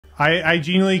I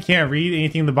genuinely can't read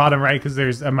anything in the bottom right because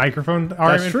there's a microphone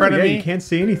arm in front of me. You can't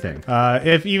see anything.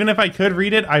 Even if I could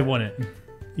read it, I wouldn't.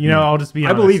 You know, I'll just be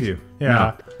honest. I believe you.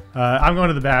 Yeah. No. I'm going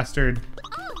to the bastard.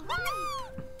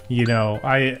 You know,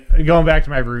 going back to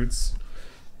my roots.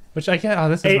 Which I can't. Oh,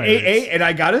 this is my roots. And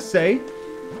I gotta say,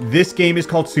 this game is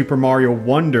called Super Mario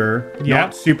Wonder,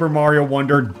 not Super Mario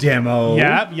Wonder Demo.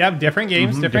 Yep, different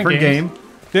games, different game.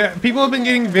 People have been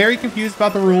getting very confused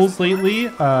about the rules lately.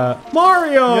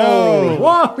 Mario! Yo!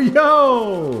 Whoa,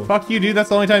 yo! Fuck you, dude. That's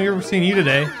the only time you've ever seen you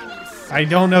today. I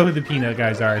don't know who the peanut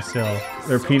guys are still.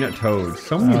 They're peanut toads.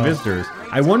 So many visitors.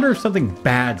 I wonder if something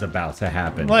bad's about to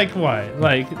happen. Like what?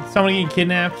 Like somebody getting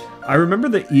kidnapped? I remember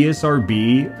the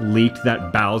ESRB leaked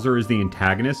that Bowser is the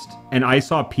antagonist, and I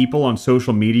saw people on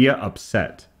social media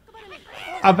upset.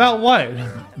 About what?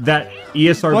 That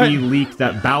ESRB leaked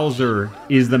that Bowser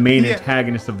is the main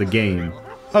antagonist of the game.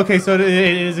 Okay, so it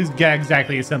is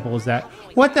exactly as simple as that.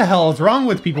 What the hell is wrong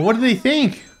with people? What do they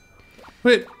think?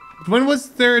 But when was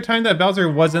there a time that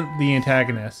Bowser wasn't the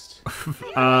antagonist?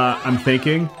 I'm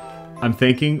thinking,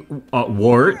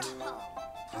 Wart.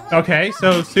 Okay,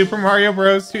 so Super Mario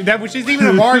Bros. 2, which isn't even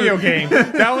a Mario game.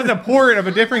 That was a port of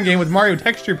a different game with Mario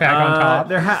Texture Pack on top.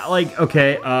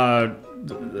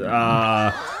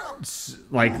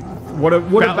 Like, what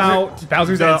about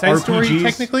Bowser's Inside Story,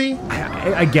 technically?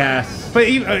 I guess. But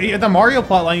the Mario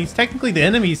plotline, he's technically the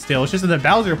enemy still. It's just in the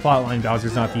Bowser plotline,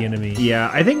 Bowser's not the enemy. Yeah,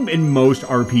 I think in most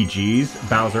RPGs,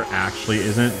 Bowser actually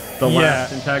isn't the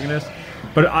last antagonist.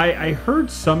 But I heard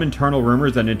some internal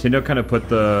rumors that Nintendo kind of put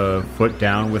the foot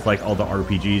down with like all the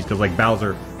RPGs because like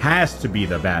Bowser has to be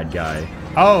the bad guy.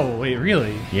 Oh, wait,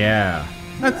 really? Yeah.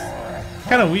 That's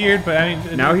kind of weird, but I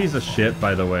mean... Now he's a ship,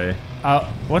 by the way.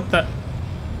 What the...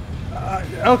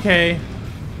 okay.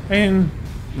 I mean...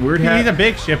 He's a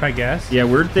big ship, I guess. Yeah,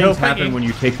 weird things happen when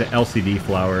you take the LCD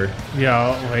flower.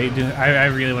 Yo, wait, I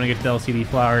really want to get to the LCD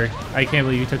flower. I can't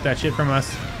believe you took that shit from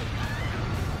us.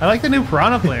 I like the new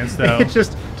piranha plants, though.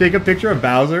 Just take a picture of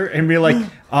Bowser and be like,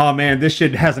 oh man, this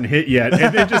shit hasn't hit yet.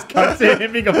 And then just cuts it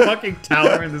and make a fucking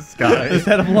tower in the sky.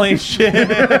 Instead of playing shit.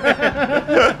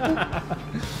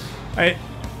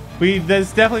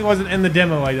 This definitely wasn't in the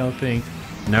demo, I don't think.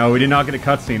 No, we did not get a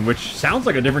cutscene, which sounds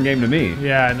like a different game to me.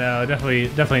 Yeah, no,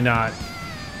 definitely not.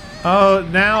 Oh,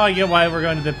 now I get why we're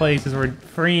going to the place, because we're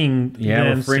freeing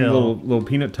them we're freeing little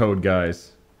peanut toad guys.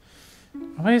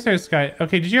 Why is there this guy?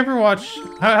 Okay, did you ever watch...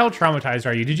 How traumatized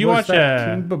are you? Did you watch...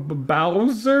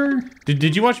 Bowser?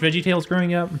 Did you watch VeggieTales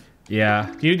growing up?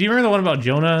 Yeah. Do you remember the one about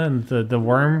Jonah and the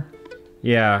worm?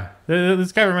 Yeah.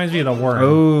 This guy reminds me of the worm.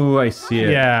 Oh, I see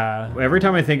it. Yeah. Every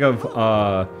time I think of...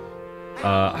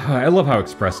 I love how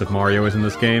expressive Mario is in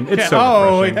this game. It's so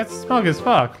refreshing. Wait, that's smug as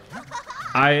fuck.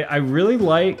 I really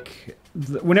like...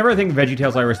 Whenever I think of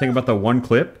VeggieTales, I always think about the one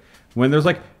clip when there's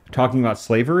like talking about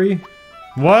slavery.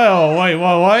 Whoa, wait,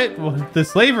 what? The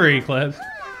slavery clip?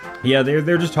 Yeah,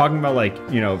 they're just talking about, like,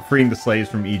 you know, freeing the slaves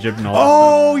from Egypt and all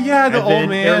that stuff. Yeah, the old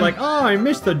man. They're like, oh, I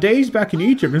miss the days back in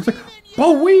Egypt. And it's like,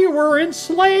 but we were in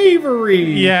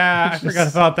slavery. Yeah, I forgot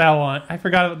about that one. I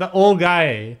forgot about the old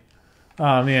guy.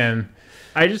 Oh, man.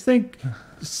 I just think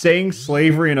saying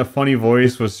slavery in a funny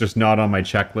voice was just not on my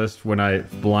checklist when I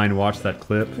blind watched that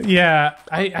clip. Yeah,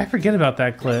 I forget about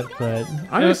that clip, but...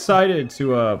 I'm excited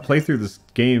to play through this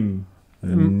game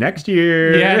next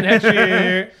year. Yeah, next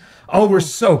year. Oh, we're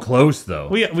so close, though.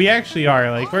 We actually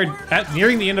are. Like, we're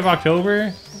nearing the end of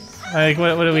October. Like,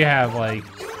 what do we have? Like,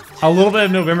 a little bit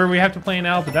of November we have to plan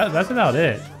out, but that's about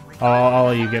it. I'll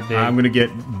let you get big. I'm gonna get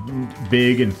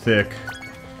big and thick.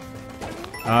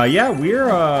 Yeah, we're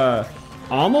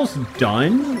almost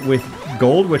done with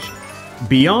gold, which,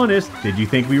 be honest, did you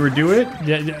think we would do it?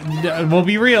 Yeah, we'll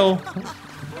be real.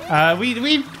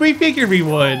 We figured we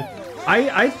would.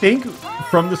 I think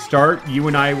from the start, you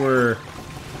and I were...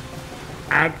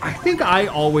 I think I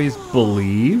always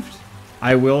believed,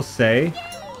 I will say.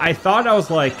 I thought I was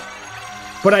like...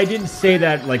 But I didn't say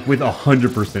that like with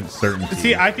 100% certainty.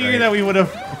 See, I figured that we would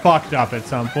have fucked up at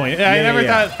some point. I never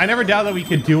doubted that we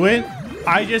could do it.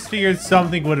 I just figured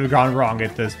something would have gone wrong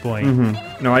at this point.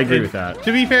 Mm-hmm. No, I agree with that.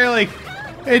 To be fair, like,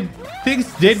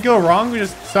 things did go wrong. We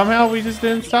just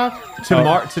didn't stop.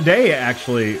 Today,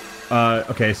 actually,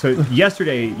 okay, so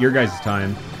yesterday, your guys'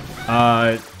 time,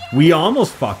 we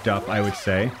almost fucked up, I would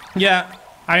say. Yeah,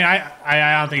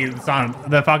 I don't think it's on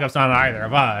the fuck up's on either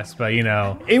of us, but you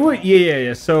know, it would.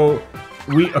 Yeah. So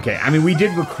we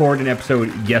did record an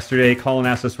episode yesterday. Colin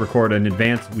asked us to record in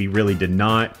advance. We really did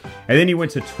not. And then he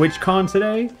went to TwitchCon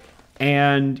today,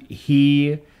 and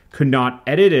he could not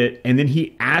edit it, and then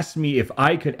he asked me if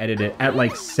I could edit it at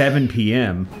like 7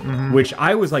 p.m., which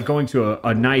I was like going to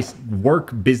a nice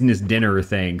work business dinner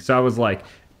thing. So I was like,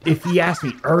 if he asked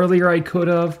me earlier, I could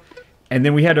have. And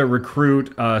then we had to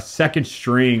recruit a second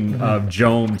string of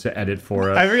Jome to edit for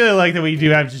us. I really like that we do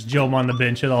have just Jome on the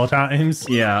bench at all times.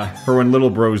 Yeah, for when little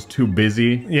bro's too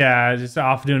busy. Yeah, just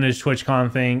off doing his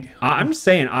TwitchCon thing. I'm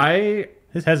saying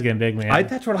His head's getting big, man.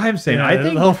 that's what I'm saying. Yeah, I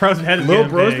think Little Bro's head is Little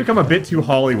getting Bro's big. become a bit too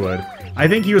Hollywood. I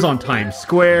think he was on Times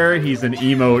Square. He's an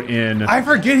emote in... I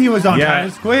forget he was on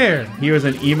Times Square. He was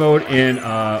an emote in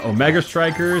Omega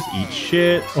Strikers. Eat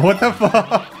shit. What the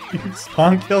fuck? You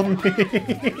spawn killed me.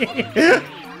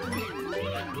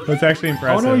 That's actually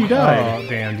impressive. Oh no, you died. Oh,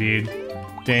 damn, dude.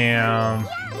 Damn.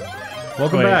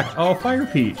 Welcome back. Oh, Fire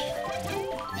Peach.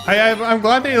 I'm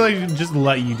glad they like just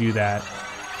let you do that.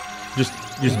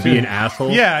 Just be an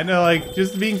asshole. Yeah, no, like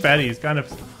just being petty is kind of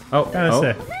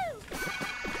sick.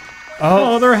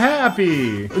 Oh, they're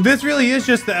happy. This really is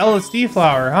just the LSD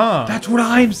flower, huh? That's what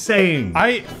I'm saying.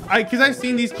 Because I've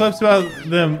seen these clips about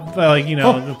them, like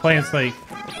the plants, like.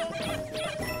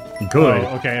 Good.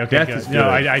 Oh, okay, Death good. is No,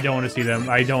 good. I don't want to see them.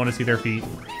 I don't want to see their feet.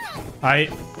 I'm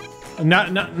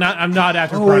not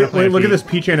after. Oh, wait, look at this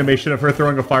Peach animation of her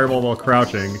throwing a fireball while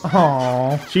crouching.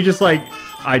 Oh. She just like,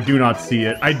 I do not see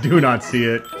it. I do not see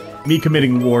it. Me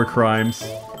committing war crimes.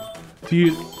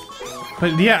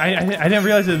 But yeah, I didn't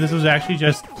realize that this was actually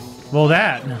just, well,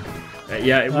 that.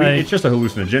 Yeah, it's just a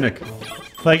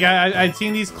hallucinogenic. Like, I'd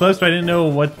seen these clips, but I didn't know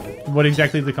what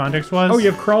exactly the context was. Oh,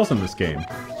 you have crawls in this game.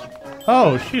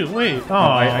 Oh, shoot, wait. Oh,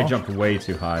 I jumped way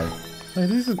too high. Hey,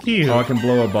 this is cute. Oh, I can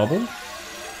blow a bubble?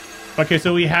 Okay,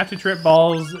 so we have to trip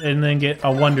balls and then get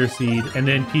a Wonder Seed, and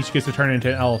then Peach gets to turn into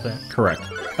an elephant. Correct.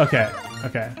 Okay.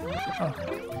 Oh.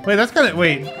 Wait, that's kind of...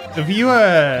 Wait, if you,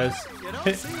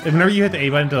 whenever you hit the A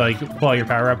button to, like, pull out your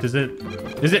power up, is it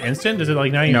instant? Does it,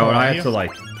 like, now you No, pull it I on have you? to,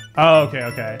 like... Oh,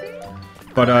 okay.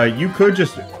 But, you could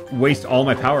just waste all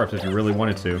my power-ups if you really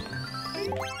wanted to.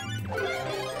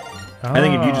 I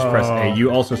think if you just press A, you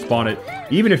also spawn it,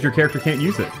 even if your character can't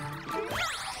use it.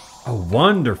 Oh,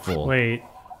 wonderful. Wait.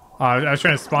 Oh, I was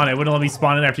trying to spawn it. It wouldn't let me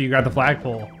spawn it after you got the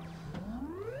flagpole.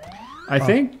 I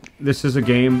think this is a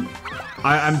game...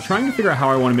 I'm trying to figure out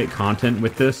how I want to make content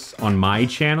with this on my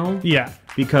channel. Yeah.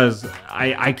 Because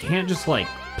I can't just, like,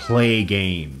 play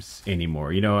games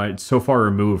anymore. You know, it's so far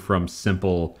removed from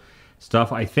simple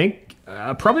stuff. I think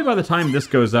probably by the time this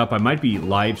goes up, I might be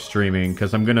live streaming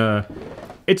because I'm going to...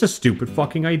 It's a stupid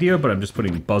fucking idea, but I'm just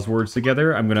putting buzzwords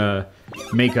together. I'm gonna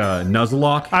make a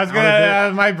Nuzlocke. I was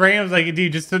gonna. My brain was like,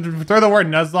 dude, just throw the word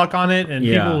Nuzlocke on it, and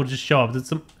people will just show up.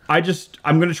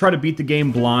 I'm gonna try to beat the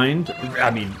game blind. I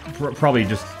mean, probably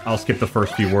just I'll skip the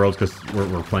first few worlds because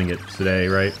we're playing it today,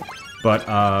 right? But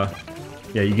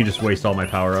yeah, you can just waste all my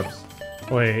power ups.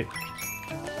 Wait.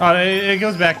 Oh, it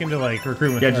goes back into like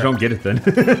recruitment. Yeah, just don't get it then.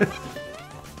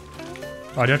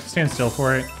 Oh, do I have to stand still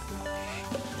for it?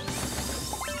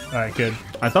 Alright, good.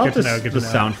 I thought the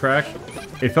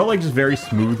soundtrack, it felt like just very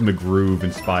Smooth McGroove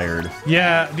inspired.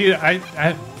 Yeah, dude, I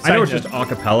know it's just a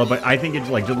cappella, but I think it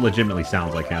like just legitimately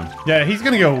sounds like him. Yeah, he's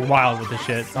gonna go wild with this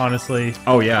shit, honestly.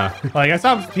 Oh yeah. Like I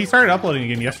saw he started uploading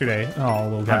again yesterday. Oh,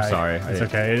 little guy. I'm sorry. It's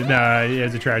okay. No,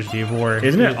 it's a tragedy of war.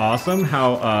 Isn't it awesome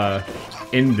how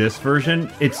in this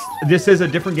version this is a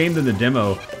different game than the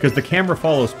demo because the camera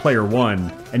follows player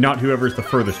one and not whoever's the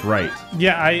furthest right.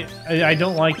 Yeah, I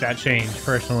don't like that change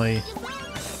personally.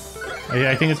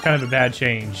 I think it's kind of a bad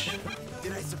change.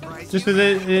 Just because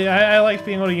I like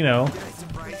being able to,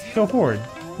 go forward.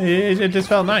 It just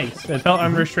felt nice. It felt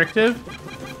unrestrictive.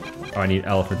 Oh, I need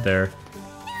elephant there.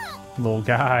 Little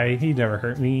guy, he never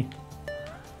hurt me.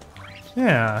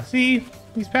 Yeah, see?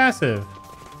 He's passive.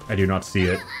 I do not see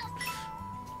it.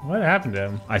 What happened to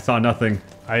him? I saw nothing.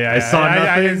 I saw nothing.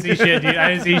 I didn't see shit, dude. I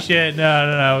didn't see shit.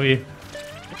 No.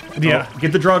 Yeah. Oh,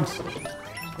 get the drugs.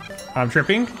 I'm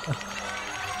tripping.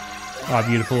 Oh,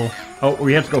 beautiful. Oh,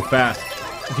 we have to go fast.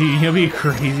 Dude, it'll be a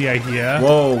crazy idea.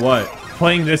 Whoa, what?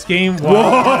 Playing this game while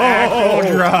on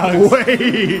actual drugs.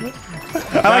 Wait.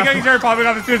 I like how you started popping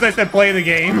up as soon as I said play the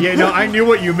game. Yeah, no, I knew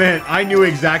what you meant. I knew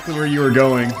exactly where you were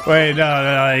going. Wait, no,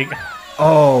 like...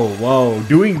 Oh, whoa.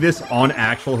 Doing this on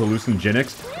actual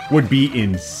hallucinogenics would be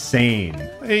insane.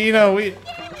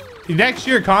 Next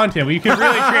year content, we could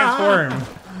really transform.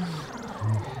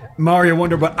 Mario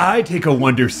Wonder, but I take a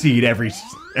Wonder Seed every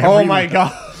oh my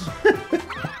god.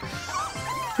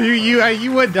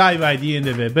 You would die by the end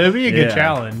of it, but it'd be a good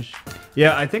challenge.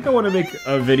 Yeah, I think I want to make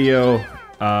a video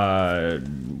doing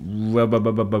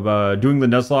the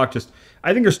Nuzlocke. Just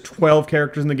I think there's 12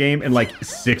 characters in the game, and like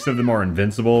 6 of them are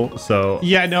invincible. So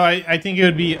yeah, no, I think it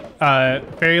would be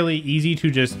fairly easy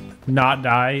to just not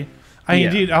die. I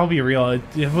mean, dude, I'll be real.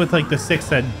 With like the 6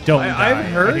 that don't die, I've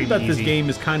heard that this game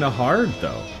is kind of hard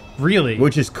though. Really?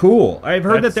 Which is cool. I've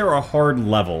heard that there are hard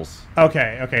levels.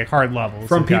 Okay, hard levels.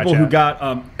 From people who got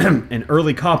an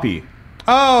early copy.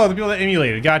 Oh, the people that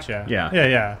emulated. Gotcha.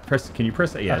 Yeah. Can you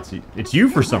press that? Yeah, it's you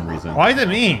for some reason. Why is it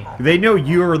me? They know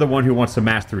you're the one who wants to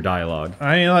mash through dialogue.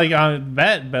 I mean, like, I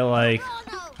bet, but like,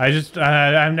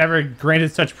 I'm never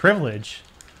granted such privilege.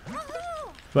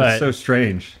 But that's so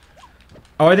strange.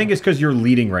 Oh, I think it's because you're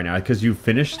leading right now, because you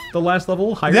finished the last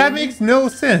level. That makes no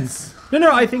sense. No,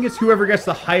 I think it's whoever gets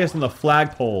the highest on the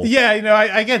flagpole. Yeah, you know,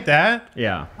 I get that.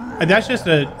 Yeah. That's just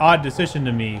an odd decision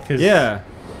to me, because... Yeah.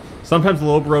 Sometimes the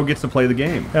little bro gets to play the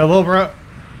game. Yeah, little bro...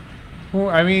 Well,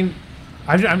 I mean,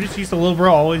 I'm just used to little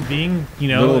bro always being, you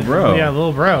know... Little bro. Yeah,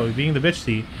 little bro, being the bitch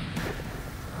seat.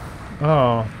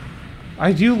 Oh.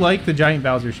 I do like the giant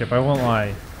Bowser ship, I won't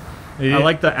lie. I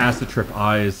like the acid trip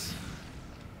eyes.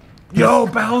 Yo,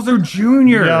 Bowser Jr.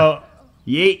 Yo.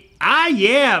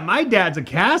 Yeah, my dad's a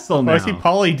castle now. Oh, I see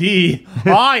Pauly D.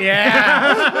 Oh,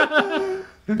 yeah.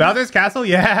 Bowser's Castle?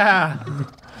 Yeah.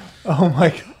 Oh, my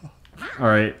God. All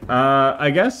right. I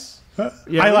guess.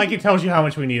 Yeah, I like it tells you how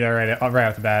much we need right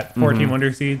off the bat. 14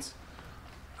 Wonder Seeds.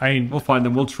 I mean, we'll find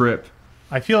them. We'll trip.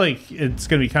 I feel like it's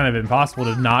going to be kind of impossible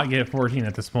to not get 14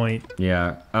 at this point.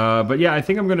 Yeah. But yeah, I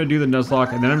think I'm going to do the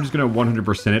Nuzlocke, and then I'm just going to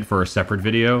 100% it for a separate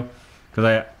video.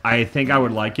 Because I think I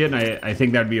would like it, and I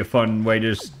think that would be a fun way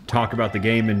to just talk about the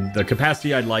game and the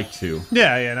capacity I'd like to.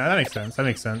 Yeah, no, that makes sense. That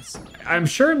makes sense. I'm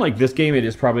sure in like this game it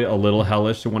is probably a little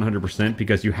hellish to 100%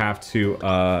 because you have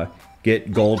to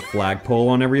get gold flagpole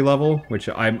on every level, which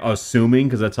I'm assuming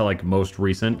because that's how like most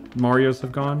recent Marios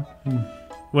have gone.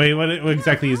 Wait, what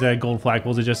exactly is that gold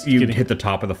flagpole? Is it just you hit the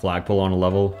top of the flagpole on a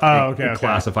level? Oh, okay. It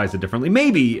classifies it differently.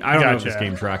 Maybe I don't know if this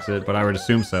game tracks it, but I would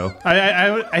assume so.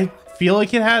 I feel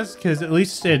like it has because at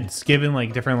least it's given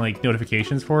like different like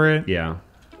notifications for it. Yeah.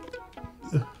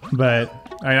 But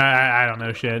I don't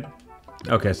know shit.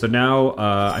 Okay, so now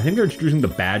I think they're introducing the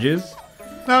badges.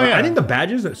 Oh yeah. I think the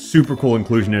badges are super cool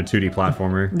inclusion in a 2D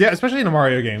platformer. Yeah, especially in a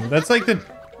Mario game. That's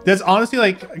honestly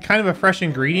like kind of a fresh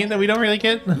ingredient that we don't really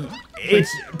get.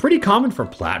 It's pretty common for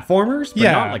platformers, but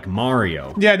not like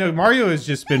Mario. Yeah, no, Mario has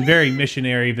just been very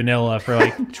missionary vanilla for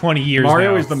like 20 years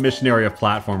Mario now. is the missionary of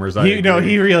platformers. No,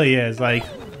 he really is. Like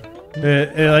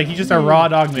he's just a raw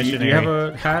dog missionary. Do you have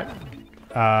a hat?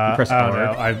 Press oh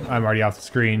no, I'm already off the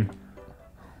screen.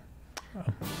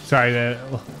 Sorry,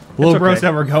 the little bro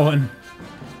said we're going.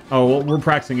 Oh, well, we're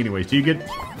practicing anyways. Do you get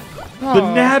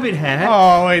the Nabbit hat?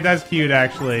 Oh, wait, that's cute,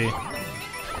 actually.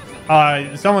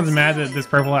 Someone's mad that this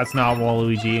purple hat's not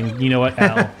Waluigi, and you know what?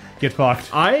 L. Get fucked.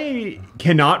 I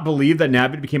cannot believe that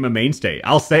Nabbit became a mainstay.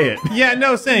 I'll say it. Yeah,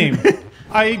 no, same.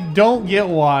 I don't get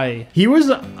why. He was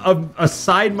a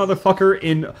side motherfucker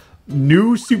in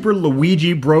New Super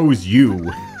Luigi Bros. U.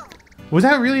 Was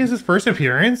that really his first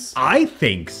appearance? I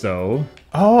think so.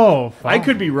 Oh, fuck. I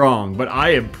could be wrong, but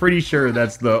I am pretty sure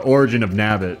that's the origin of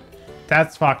Nabbit.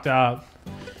 That's fucked up.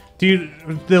 Dude,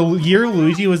 the year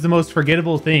Luigi was the most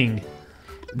forgettable thing.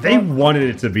 They wanted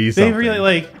it to be something. They really,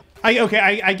 like...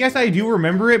 I guess I do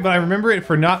remember it, but I remember it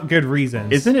for not good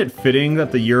reasons. Isn't it fitting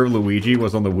that the year of Luigi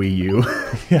was on the Wii U?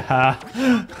 Yeah.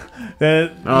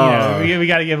 You know, we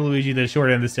gotta give Luigi the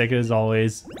short end of the stick, as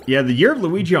always. Yeah, the year of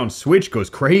Luigi on Switch goes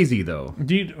crazy, though.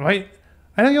 Dude, I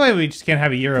don't know why we just can't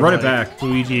have a year of Run it back.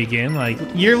 Luigi again. Like,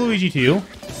 year Luigi 2.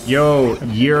 Yo,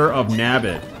 year of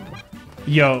Nabbit.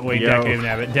 Yo, wait, decade of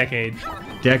Nabbit.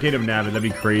 Decade of Nabbit, that'd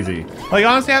be crazy. Like,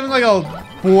 honestly, having like a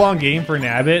full-on game for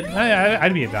Nabbit,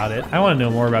 I'd be about it. I want to know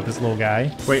more about this little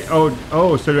guy. Wait, so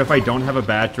if I don't have a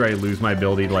badge, do I lose my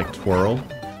ability to, like, twirl?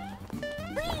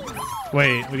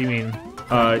 Wait, what do you mean?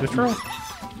 The twirl?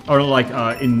 Or, like,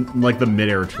 in, like, the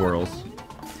mid-air twirls.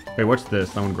 Wait, what's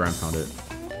this? I want to ground pound it.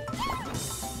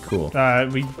 Cool.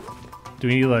 Do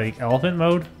we need, like, elephant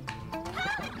mode?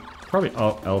 Probably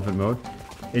elephant mode.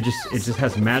 It just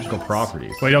has magical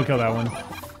properties. Wait, don't kill that one.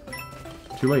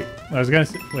 Too late. I was gonna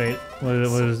say, wait, what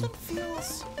is...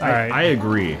 Alright. I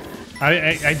agree.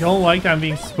 I don't like that I'm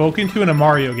being spoken to in a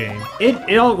Mario game.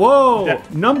 Whoa!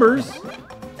 Numbers!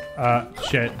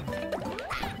 Shit.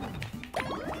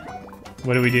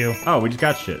 What do we do? Oh, we just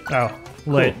got shit. Oh,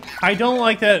 lit. Cool. I don't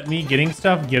like that me getting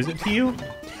stuff gives it to you.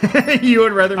 You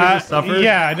would rather me just suffer?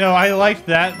 Yeah, no, I liked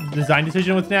that design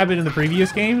decision with Nabbit in the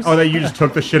previous games. Oh, that you just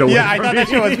took the shit away Yeah, I thought that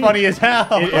shit was funny as hell.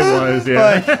 It was,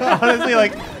 yeah. But honestly,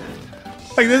 like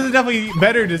this is definitely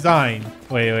better design.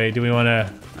 Wait, do we want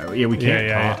to... Yeah, we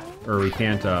can't or we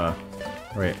can't,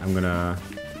 wait, I'm gonna...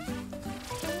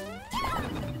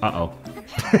 Uh-oh.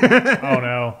 Oh,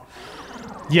 no.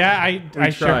 Yeah, I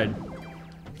tried.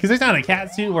 Because there's not a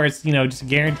cat suit where it's, you know, just a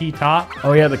guaranteed top.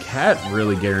 Oh, yeah, the cat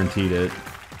really guaranteed it.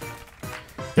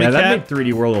 Yeah, that made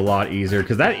 3D World a lot easier,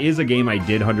 because that is a game I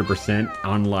did 100%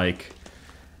 on, like,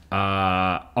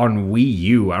 on Wii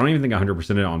U. I don't even think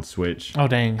 100% it on Switch. Oh,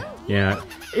 dang. Yeah.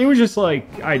 It was just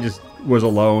like, I just was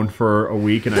alone for a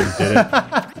week and I just did it.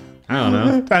 I don't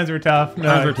know. Times were tough. No.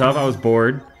 Times were tough. I was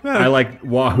bored. I like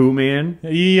Wahoo Man.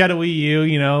 You had a Wii U,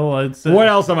 you know. What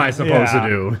else am I supposed to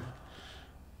do?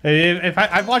 If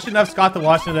I've watched enough Scott to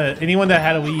watch that anyone that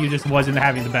had a Wii U just wasn't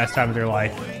having the best time of their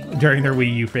life during their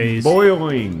Wii U phase.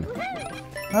 Boing.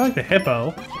 I like the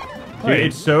hippo. Dude,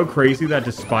 it's so crazy that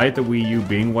despite the Wii U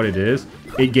being what it is,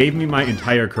 it gave me my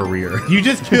entire career. You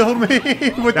just killed me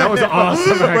with that. Was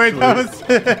awesome, actually. Wait, that was...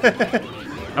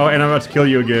 Oh, and I'm about to kill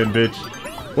you again, bitch.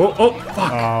 Oh, oh,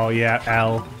 fuck. Oh, yeah,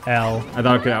 L. I thought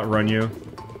I could outrun you.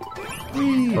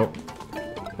 Oh.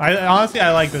 Honestly,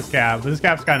 I like this cap. This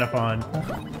cap's kind of fun.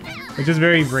 It's just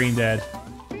very brain dead.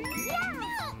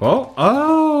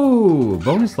 Oh,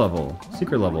 bonus level.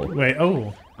 Secret level. Wait,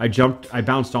 oh. I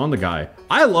bounced on the guy.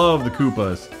 I love the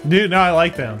Koopas. Dude, no, I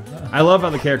like them. I love how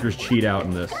the characters cheat out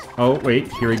in this. Oh,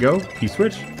 wait, here we go.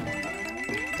 P-switch.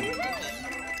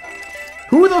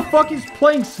 Who the fuck is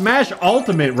playing Smash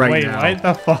Ultimate right now? Wait, what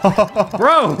the fuck?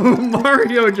 Bro,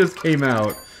 Mario just came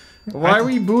out. Why are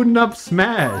we booting up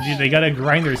Smash? Dude, they gotta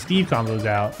grind their Steve combos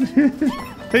out.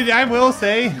 I will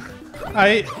say,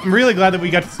 I'm really glad that we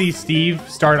got to see Steve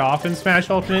start off in Smash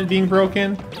Ultimate being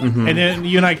broken. And then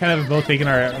you and I kind of have both taken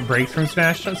our breaks from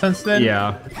Smash since then.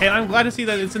 Yeah. And I'm glad to see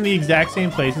that it's in the exact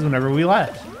same places whenever we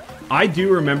left. I do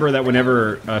remember that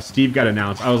whenever Steve got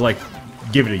announced, I was like,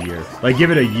 give it a year. Like, give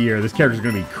it a year. This character's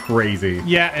gonna be crazy.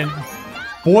 Yeah, and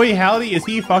boy, howdy, is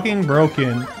he fucking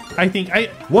broken.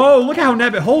 Whoa, look how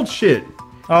Nabbit holds shit.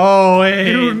 Oh,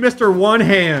 wait. Dude, Mr. One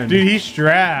Hand. Dude, he's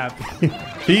strapped.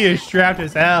 He is strapped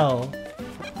as hell.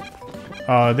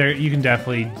 Oh, there, you can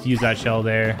definitely use that shell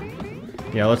there.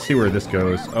 Yeah, let's see where this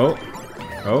goes. Oh,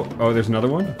 there's another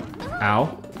one.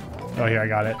 Ow. Oh, here, I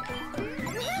got it.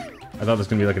 I thought this was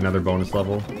gonna be like another bonus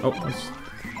level. Oh.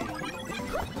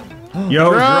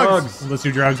 Yo, drugs. Let's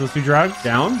do drugs. Let's do drugs.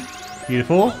 Down.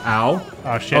 Beautiful. Ow.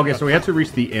 Oh, shit. Okay, so we have to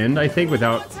reach the end, I think,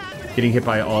 without getting hit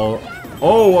by all...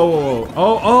 Oh,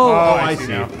 I see.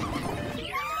 Now.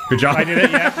 Good job. I did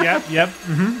it. Yep.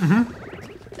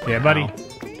 Yeah, buddy. Ow.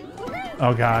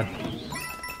 Oh, God.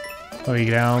 Oh,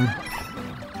 you down.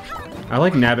 I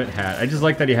like Nabbit hat. I just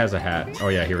like that he has a hat. Oh,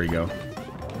 yeah, here we go.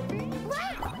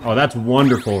 Oh, that's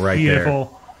wonderful right there.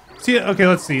 Beautiful. See, okay,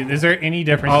 let's see. Is there any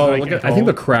difference? Oh, look at, I think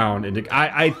the crown.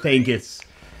 I think it's...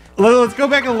 Let's go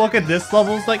back and look at this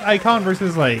level's like icon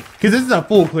versus like, because this is a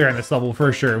full clear on this level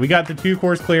for sure. We got the 2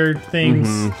 course cleared things,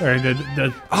 or the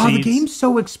the game's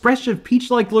so expressive.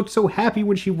 Peach like looked so happy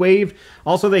when she waved.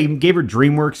 Also, they gave her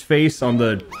DreamWorks face on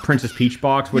the Princess Peach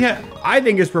box, which I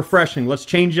think is refreshing. Let's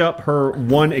change up her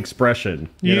one expression.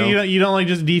 You don't like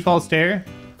just default stare?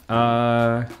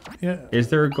 Yeah. Is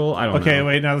there a goal? I don't know. Okay,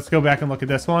 wait, now let's go back and look at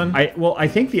this one. I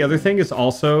think the other thing is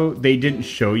also they didn't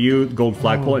show you gold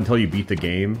flagpole until you beat the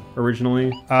game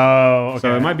originally. Oh, okay.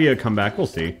 So it might be a comeback. We'll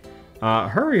see.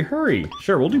 Hurry.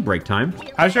 Sure, we'll do break time.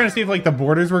 I was trying to see if like the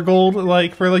borders were gold,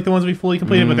 like for like the ones we fully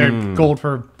completed, but they're gold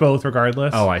for both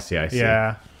regardless. Oh, I see.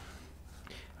 Yeah.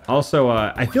 Also,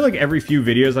 I feel like every few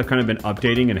videos I've kind of been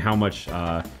updating and how much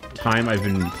time I've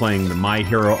been playing the My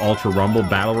Hero Ultra Rumble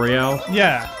Battle Royale.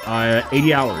 Yeah.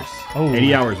 80 hours. Oh.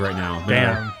 80 hours right now.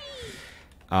 Damn.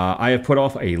 I have put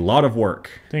off a lot of work.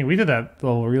 Dang, we did that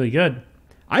level really good.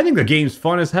 I think the game's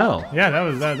fun as hell. Yeah,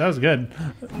 that was good.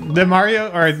 The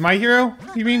Mario or My Hero,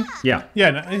 you mean? Yeah.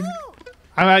 Yeah.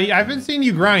 I've been seeing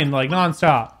you grind like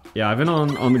nonstop. Yeah, I've been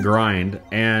on the grind,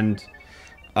 and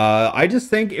I just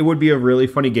think it would be a really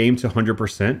funny game to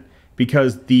 100%.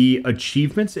 Because the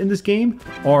achievements in this game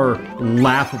are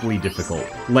laughably difficult.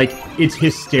 Like, it's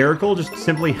hysterical just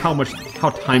simply how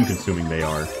time-consuming they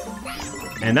are.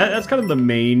 And that's kind of the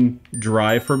main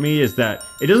drive for me, is that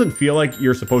it doesn't feel like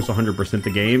you're supposed to 100%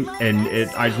 the game, and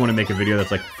I just want to make a video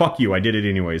that's like, fuck you, I did it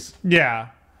anyways. Yeah.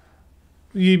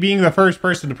 You being the first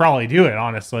person to probably do it,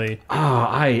 honestly.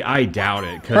 I doubt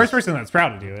it. First person that's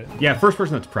proud to do it. Yeah, first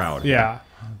person that's proud. Yeah.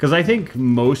 Because I think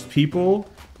most people...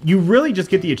 You really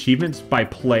just get the achievements by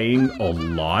playing a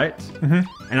lot.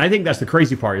 And I think that's the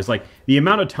crazy part, is like the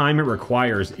amount of time it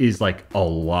requires is like a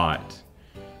lot.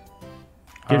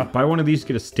 Buy one of these,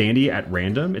 get a standee at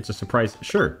random. It's a surprise.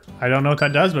 Sure. I don't know what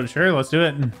that does, but sure, let's do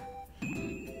it.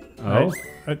 Oh.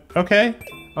 Okay.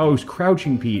 Oh, it's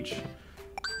Crouching Peach.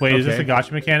 Wait, is this a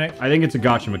gotcha mechanic? I think it's a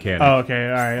gotcha mechanic. Oh, okay.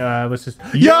 All right. Let's just.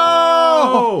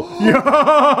 Yo!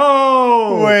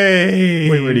 Yo! Wait.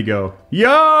 Wait, where'd he go?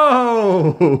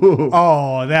 Yo!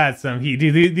 Oh, that's some heat.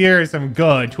 Dude, there are some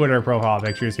good Twitter profile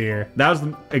pictures here. That was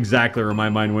exactly where my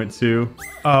mind went to.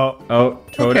 Oh. Oh,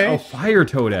 Toadette. Okay. Oh, fire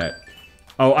Toadette.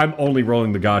 Oh, I'm only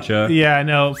rolling the gotcha. Yeah,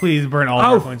 no, please burn all Oh,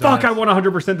 our points fuck, on I want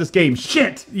 100% this game.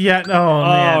 Shit! Yeah, no,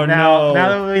 man. Oh, now no.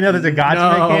 that we know there's a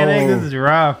gotcha mechanic, this is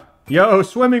rough. Yo,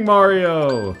 swimming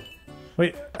Mario!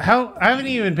 Wait, how? I haven't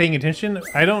even been paying attention.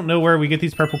 I don't know where we get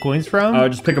these purple coins from.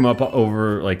 Just pick them up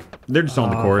over, like, they're just on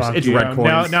the course. Fuck It's you. red coins.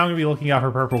 Now I'm gonna be looking out for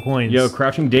purple coins. Yo,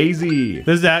 Crouching Daisy.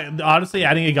 Does that, honestly,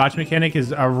 adding a gotcha mechanic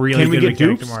is a really Can we good get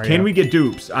mechanic dupes? to Mario. Can we get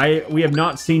dupes? We have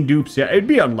not seen dupes yet. It'd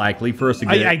be unlikely for us to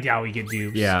get I doubt we get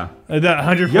dupes. Yeah. The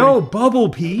 140. Yo, Bubble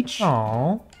Peach.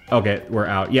 Aww. Okay, we're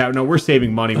out. Yeah, no, we're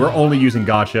saving money. We're only using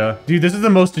gotcha. Dude, this is the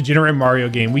most degenerate Mario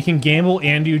game. We can gamble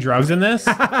and do drugs in this.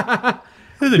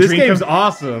 This game's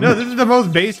awesome. No, this is the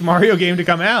most based Mario game to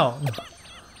come out.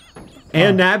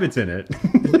 And Nabbit's in it.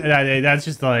 That's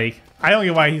just like, I don't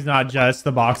get why he's not just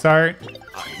the box art.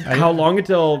 How long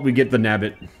until we get the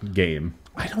Nabbit game?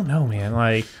 I don't know, man.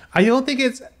 Like, I don't think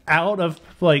it's out of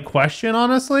like question,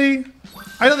 honestly.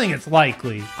 I don't think it's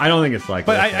likely. I don't think it's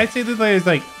likely. But I'd say that there's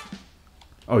like,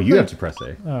 oh, you have to press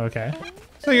A. oh, okay.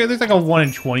 So yeah, there's like a 1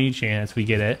 in 20 chance we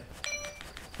get it.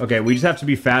 Okay, we just have to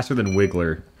be faster than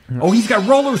Wiggler. Oh, he's got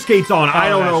roller skates on. I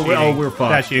don't know. Cheating. Oh, we're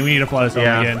fucked. That's cheating. We need to play this over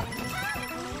again.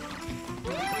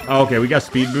 Oh, okay, we got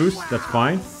speed boost. That's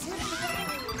fine.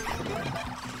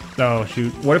 Oh,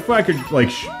 shoot. What if I could, like,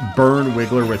 burn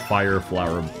Wiggler with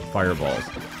fireballs?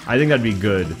 I think that'd be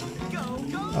good.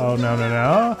 Oh,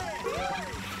 no.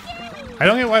 I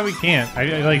don't get why we can't.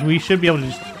 Like, we should be able to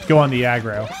just go on the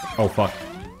aggro. Oh, fuck.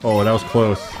 Oh, that was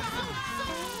close.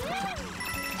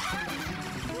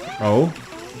 Oh.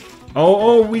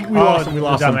 Oh, we lost him. We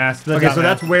lost him. Okay, so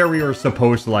that's where we were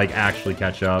supposed to, like, actually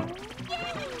catch up.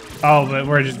 Oh, but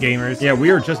we're just gamers. Yeah, we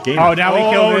are just gamers. Oh, now we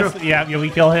kill this. No. Yeah, we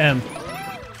kill him.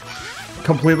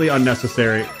 Completely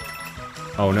unnecessary.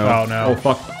 Oh, no. Oh, no. Oh,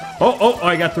 fuck. Oh,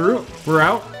 I got through. We're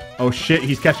out. Oh, shit,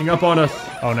 he's catching up on us.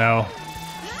 Oh, no.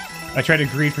 I tried to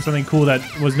greed for something cool that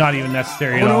was not even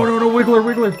necessary at all. Oh, no,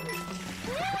 Wiggler.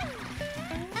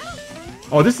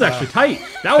 Oh, this is actually tight.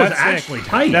 That was actually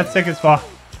tight. That's sick as fuck.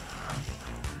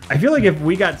 I feel like if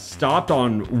we got stopped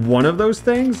on one of those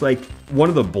things, like one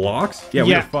of the blocks, yeah,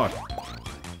 we were fucked.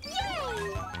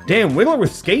 Damn, Wiggler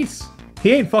with skates.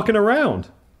 He ain't fucking around.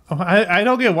 Oh, I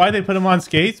don't get why they put him on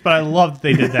skates, but I love that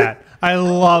they did that. I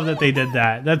love that they did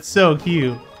that. That's so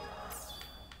cute.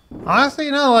 Honestly,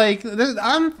 you know, like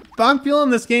I'm feeling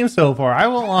this game so far. I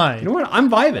won't lie. You know what?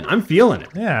 I'm vibing. I'm feeling it.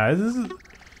 Yeah, this is.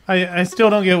 I still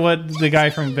don't get what the guy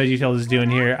from VeggieTales is doing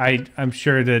here. I'm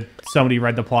sure that somebody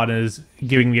read the plot and is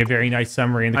giving me a very nice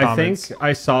summary in the comments. I think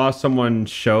I saw someone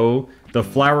show the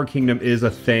Flower Kingdom is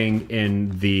a thing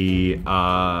in the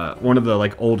one of the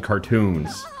like old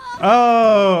cartoons.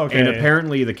 Oh, okay. And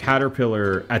apparently the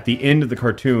caterpillar at the end of the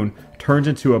cartoon turns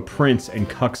into a prince and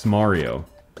cucks Mario.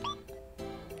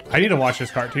 I need to watch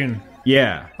this cartoon.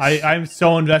 Yeah. I'm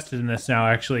so invested in this now,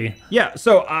 actually. Yeah,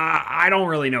 so I don't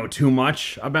really know too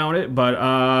much about it, but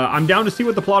I'm down to see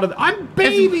what the plot of I'm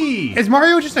baby! Is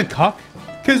Mario just a cuck?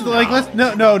 Because, like,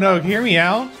 no, hear me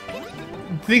out.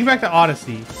 Think back to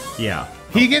Odyssey. Yeah.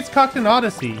 He gets cucked in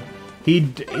Odyssey.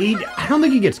 I don't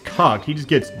think he gets cucked, he just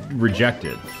gets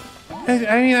rejected.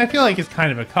 I mean, I feel like it's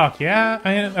kind of a cuck, yeah?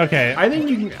 Okay. I think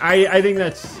you can, I think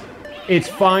it's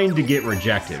fine to get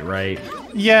rejected, right?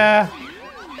 Yeah.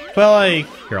 But, like...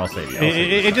 Here, I'll save you.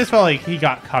 It just felt like he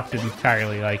got cucked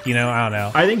entirely, like, you know? I don't know.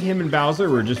 I think him and Bowser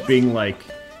were just being, like...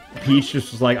 Peach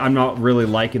just was like, I'm not really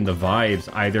liking the vibes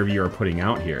either of you are putting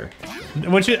out here.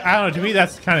 Which, I don't know, to me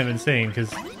that's kind of insane,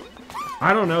 because...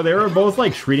 I don't know, they were both,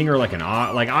 like, treating her like an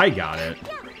odd... Like, I got it.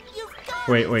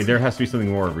 Wait, there has to be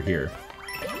something more over here.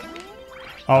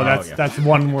 Oh, that's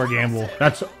one more gamble.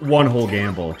 That's one whole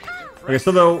gamble. Okay,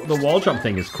 so the wall jump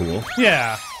thing is cool.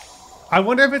 Yeah. I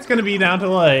wonder if it's going to be down to,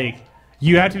 like,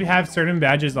 you have to have certain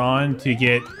badges on to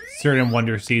get certain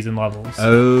Wonder Season levels.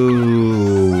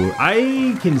 Oh,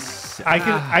 I think...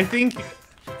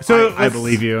 So I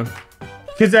believe you.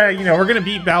 Because, you know, we're going to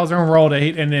beat Bowser in World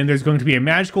 8, and then there's going to be a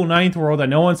magical 9th world that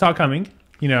no one saw coming.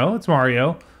 You know, it's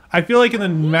Mario. I feel like in the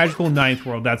magical 9th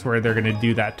world, that's where they're going to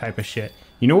do that type of shit.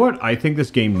 You know what I think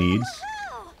this game needs?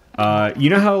 You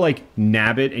know how, like,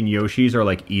 Nabbit and Yoshi's are,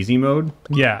 like, easy mode?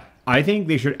 Yeah. I think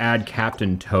they should add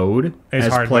Captain Toad as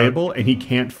playable, mode. And he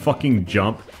can't fucking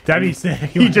jump. That'd be sick.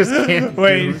 He just can't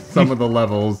do some of the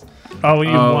levels. Oh, we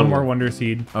need one more Wonder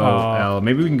Seed. Oh,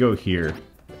 maybe we can go here.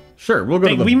 Sure, we'll go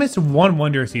to the... We missed one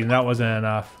Wonder Seed, and that wasn't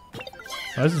enough.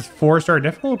 Oh, this is 4-star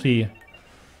difficulty.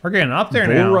 We're getting up there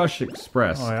now. Bull Rush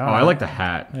Express. Oh, yeah. I like the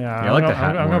hat. Yeah, I like the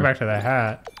hat I'm going back to the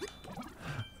hat.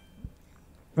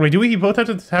 Wait, do we both have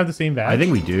to have the same badge? I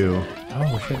think we do.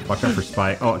 Oh, shit. Watch out for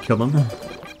Spike. Oh, it killed him.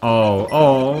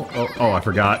 Oh, I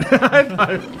forgot.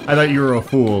 I thought you were a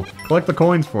fool. Collect the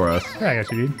coins for us. Yeah, I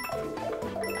got you, dude.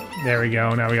 There we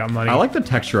go. Now we got money. I like the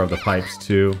texture of the pipes,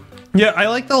 too. Yeah, I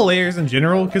like the layers in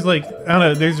general, because, like, I don't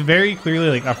know, there's very clearly,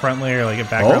 like, a front layer, like, a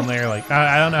background layer. Like,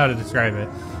 I don't know how to describe it.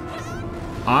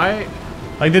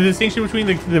 Like, the distinction between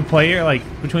the player, like,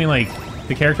 between, like,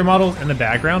 the character models and the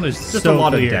background is just so a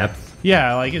lot clear. of depth.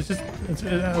 Yeah, like, it's just...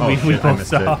 we both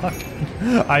suck.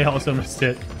 I also missed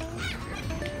it.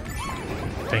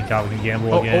 Thank God we can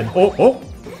gamble again. Oh!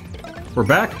 We're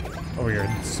back. Oh, we're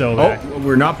so back. Oh,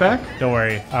 we're not back? Don't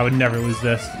worry. I would never lose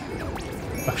this.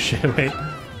 Oh, shit, wait.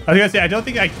 I was gonna say, I don't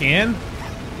think I can.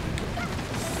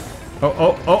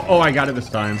 Oh, I got it this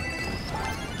time.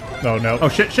 Oh, no. Oh,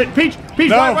 shit, Peach!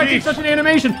 No, why take such an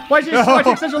animation? Why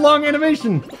take such a long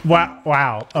animation?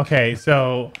 Wow. Okay,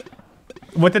 so...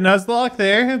 with the Nuzlocke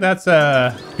there, that's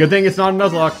good thing it's not a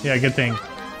Nuzlocke. Yeah, good thing.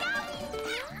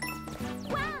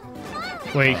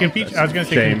 Wait, can Peach... I was gonna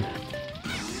say... Shame.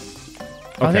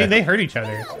 Okay. Oh, they hurt each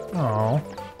other. Oh.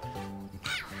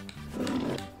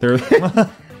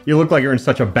 You look like you're in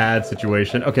such a bad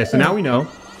situation. Okay, so now we know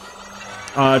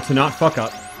to not fuck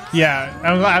up. Yeah,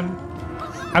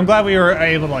 I'm glad we were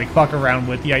able to, like, fuck around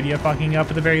with the idea of fucking up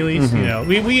at the very least. You know,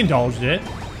 we indulged it.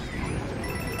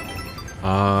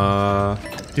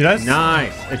 Dude, that's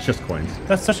nice. It's just coins.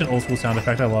 That's such an old school sound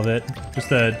effect. I love it. Just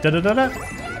the da da da da.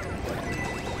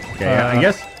 Okay, I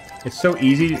guess it's so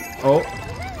easy. Oh,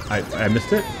 I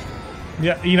missed it.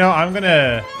 Yeah, you know, I'm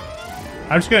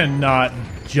just gonna not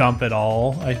jump at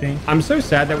all, I think. I'm so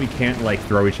sad that we can't, like,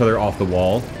 throw each other off the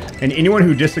wall. And anyone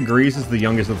who disagrees is the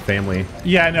youngest of the family.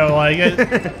 Yeah, no, like,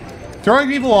 throwing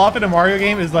people off in a Mario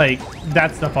game is, like,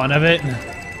 that's the fun of it.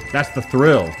 That's the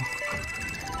thrill.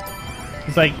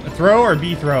 It's like, throw or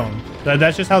be thrown.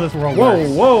 That's just how this world works.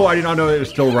 Whoa, I did not know it was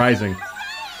still rising.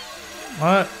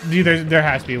 Dude, there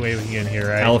has to be a way we can get in here,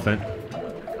 right? Elephant.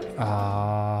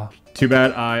 Too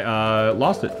bad I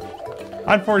lost it.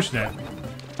 Unfortunate.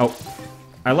 Oh.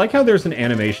 I like how there's an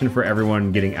animation for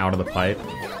everyone getting out of the pipe.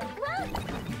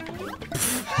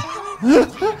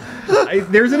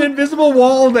 There's an invisible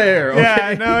wall there. Okay?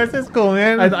 Yeah, no, it's cool,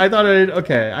 man. I thought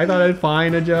I'd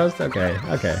fine adjust. Okay.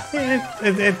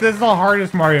 This is the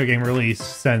hardest Mario game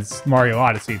released since Mario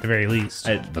Odyssey, at the very least.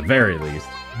 At the very least.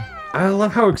 I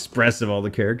love how expressive all the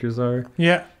characters are.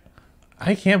 Yeah.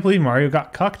 I can't believe Mario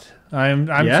got cucked. I'm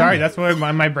sorry. That's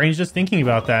why my brain's just thinking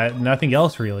about that. Nothing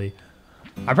else, really.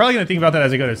 I'm probably going to think about that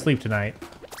as I go to sleep tonight.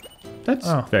 That's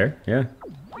fair, yeah.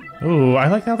 Ooh, I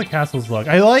like how the castles look.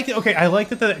 I like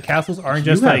that the castles aren't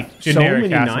just like generic so many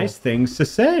castles. Nice things to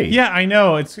say. Yeah, I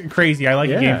know. It's crazy. I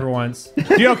like the game for once.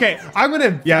 Dude, okay, I'm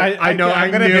gonna. Yeah, I know. I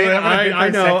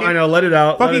know. Let it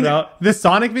out. Fucking the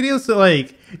Sonic videos. So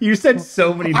like, you said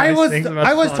so many nice things about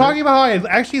I was Sonic. talking about how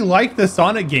I actually liked the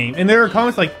Sonic game, and there were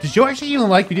comments like, "Did you actually even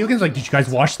like video games? Like, did you guys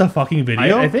watch the fucking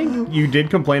video?" I think you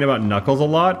did complain about Knuckles a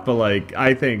lot, but like,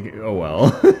 I think, oh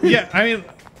well. Yeah, I mean,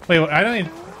 wait, I don't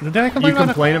even. Did I complain about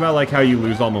complain about like how you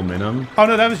lose all momentum? Oh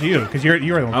no, that was you, because you were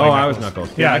the one. Oh, I was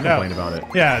Knuckles. Yeah, I complained about it.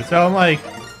 Yeah, so I'm like,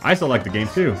 I still like the game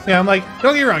too. Yeah, I'm like,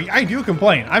 don't get me wrong, I do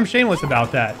complain. I'm shameless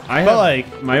about that. I have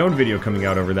like my own video coming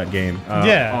out over that game.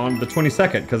 On the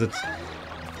 22nd, because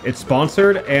it's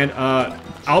sponsored, and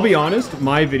I'll be honest,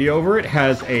 my video over it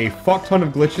has a fuck ton of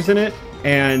glitches in it,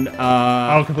 and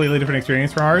completely different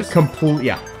experience from ours.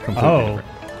 Completely different.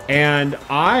 And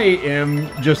I am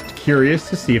just curious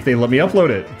to see if they let me upload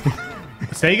it.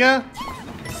 Sega?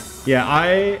 Yeah,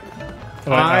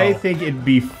 I think it'd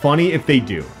be funny if they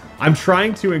do. I'm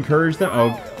trying to encourage them.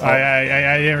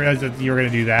 I didn't realize that you were gonna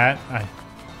do that.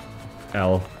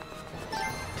 L.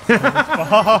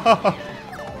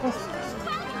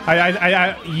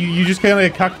 You just kind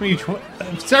of cucked me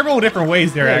several different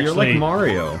ways there. Actually, you're like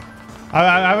Mario.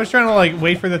 I was trying to like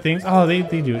wait for the things. Oh, they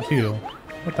do it too.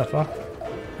 What the fuck?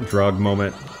 Drug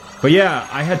moment. But yeah,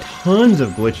 I had tons of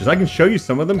glitches. I can show you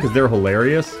some of them because they're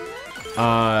hilarious.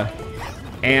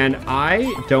 And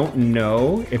I don't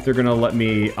know if they're gonna let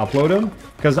me upload them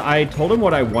because I told them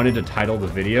what I wanted to title the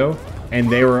video, and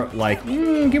they were like,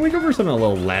 "Can we go for something a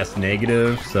little less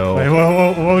negative?" So, wait,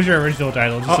 what was your original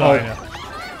title? Just so I know.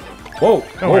 Whoa!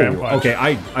 Okay,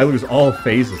 I lose all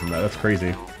phases in that. That's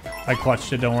crazy. I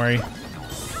clutched it. Don't worry.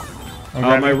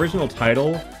 My original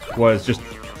title was just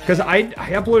because I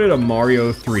uploaded a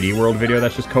Mario 3D World video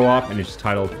that's just co-op, and it's just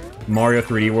titled Mario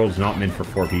 3D World is not meant for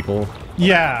 4 people.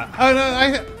 Yeah. Oh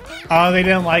no, oh, they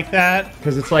didn't like that.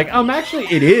 Because it's like, actually,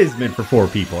 it is meant for 4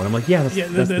 people. And I'm like, yeah,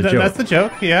 that's the joke. That's the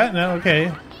joke. Yeah, no,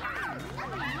 okay.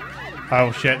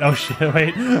 Oh shit,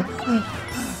 wait.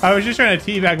 I was just trying to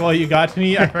teabag while you got to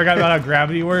me. I forgot about how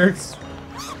gravity works.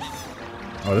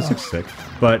 Oh, this looks sick.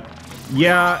 But,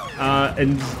 yeah,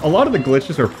 and a lot of the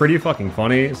glitches are pretty fucking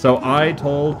funny. So I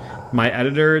told my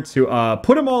editor to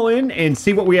put them all in and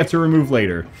see what we have to remove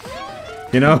later.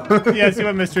 You know? Yeah, see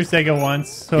what Mr. Sega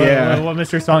wants. So what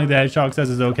Mr. Sonic the Hedgehog says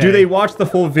is okay. Do they watch the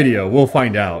full video? We'll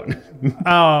find out.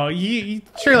 Oh,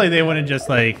 surely they wouldn't just,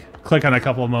 like, click on a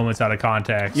couple of moments out of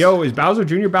context. Yo, is Bowser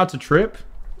Jr. about to trip?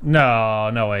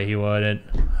 No, no way he wouldn't.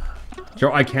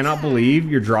 Joe, I cannot believe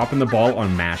you're dropping the ball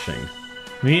on mashing.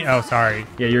 Me? Oh, sorry.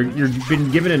 Yeah, you've been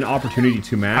given an opportunity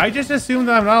to mash. I just assumed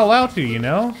that I'm not allowed to, you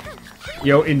know?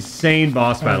 Yo, insane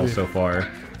boss battle so far.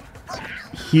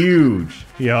 Huge.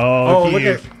 Yo, oh, huge. look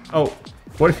at... Oh,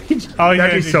 what if he... Oh,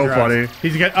 that'd be so funny.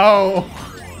 He's got... Oh.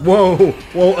 Whoa,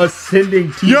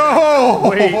 ascending teeth. Yo!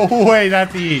 Wait,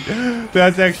 that's heat.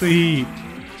 That's actually heat.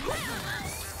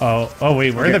 Oh,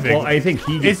 wait, where's the big... Well, I think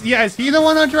he... Is he the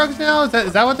one on drugs now?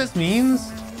 Is that what this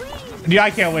means? Dude,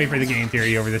 I can't wait for the game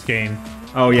theory over this game.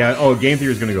 Oh, yeah. Oh, game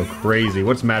theory is going to go crazy.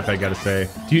 What's MadPat got to say?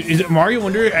 Dude, is it Mario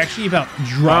Wonder actually about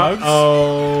drugs?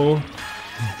 Uh-oh.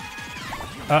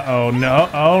 Uh-oh, no.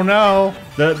 Oh, no.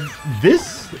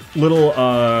 This little,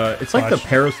 it's like the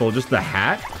parasol, just the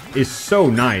hat, is so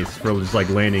nice for just, like,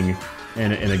 landing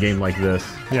in a game like this.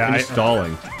 Yeah, and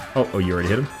stalling. Oh, you already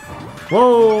hit him?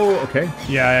 Whoa, okay.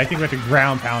 Yeah, I think we have to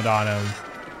ground pound on him.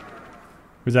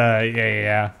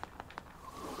 Yeah.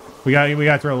 We got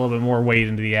to throw a little bit more weight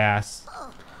into the ass.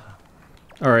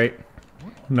 All right.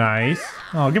 Nice.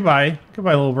 Oh, goodbye.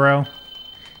 Goodbye, little bro.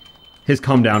 His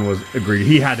come down was agreed.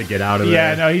 He had to get out of there.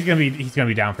 Yeah, no, he's gonna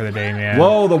be down for the day, man.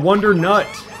 Whoa, the Wonder Nut.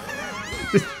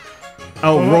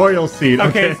 Royal Seed.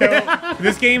 Okay, so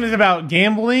this game is about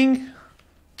gambling,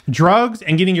 drugs,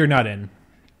 and getting your nut in.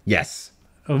 Yes.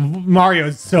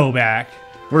 Mario's so back.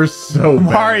 We're so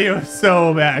back. Mario's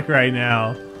so back right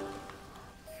now.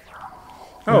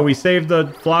 Oh, we saved the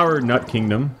Flower Nut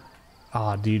Kingdom.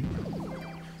 Oh, dude.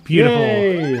 Beautiful.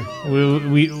 Yay.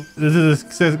 This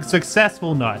is a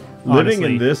successful nut. Living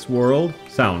in this world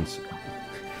sounds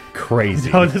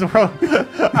crazy. No, this world.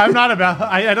 I'm not about.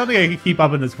 I don't think I can keep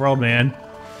up in this world, man.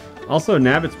 Also,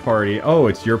 Nabbit's party. Oh,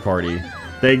 it's your party.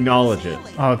 They acknowledge it.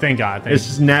 Oh, thank God. It's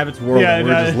just Nabbit's world. Yeah, and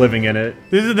we're just living in it.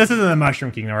 This isn't the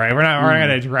Mushroom Kingdom, right? We're not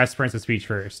gonna address Princess Peach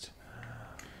first.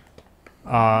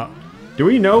 Do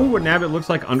we know what Nabbit looks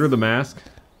like under the mask?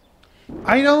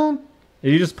 I don't. Are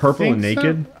you just purple and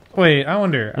naked? So. Wait, I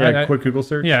wonder. Yeah, quick Google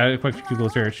search. Yeah, quick Google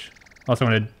search. Also,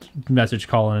 I'm gonna message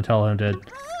Colin and tell him to.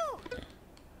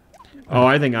 Oh,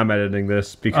 I think I'm editing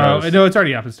this because. Oh no, it's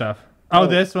already up and stuff. Oh,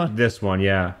 this one. This one,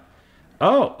 yeah.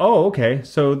 Oh, okay.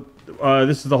 So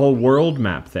this is the whole world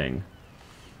map thing.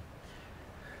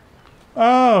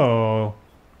 Oh.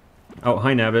 Oh,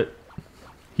 hi Nabbit.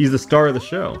 He's the star of the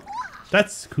show.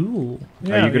 That's cool.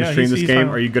 Yeah, are you going to stream this game?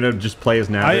 Or are you going to just play as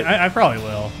Nabbit? I probably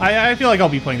will. I feel like I'll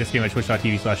be playing this game at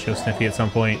twitch.tv/JoSniffy at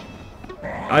some point.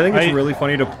 I think it's really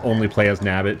funny to only play as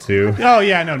Nabbit, too. Oh,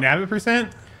 yeah, no, Nabbit %?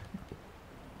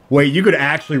 Wait, you could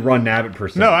actually run Nabbit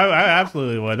 %. No, I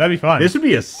absolutely would. That'd be fun. This would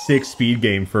be a 6-speed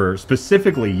game for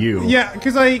specifically you. Yeah,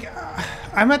 because, like,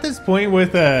 I'm at this point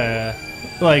with,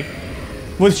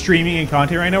 with streaming and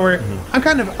content right now where I'm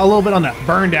kind of a little bit on that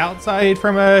burned out side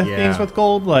from things with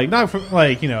gold. Like, not from,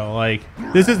 like, you know, like,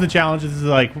 this is the challenge. This is,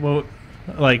 like what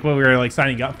we were, like,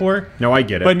 signing up for. No, I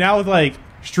get it. But now with, like,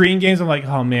 stream games, I'm like,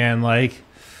 oh, man, like,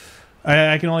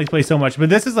 I can only play so much. But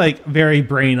this is, like, very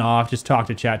brain off, just talk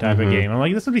to chat type of game. I'm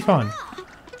like, this would be fun.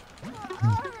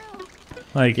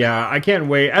 Like, yeah, I can't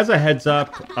wait. As a heads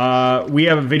up, we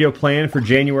have a video planned for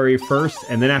January 1st,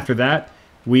 and then after that,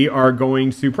 we are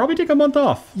going to probably take a month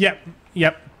off. Yep.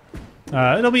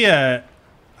 It'll be a...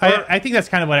 I think that's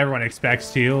kind of what everyone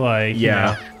expects, too. Like,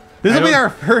 yeah. You know, this will be our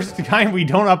first time we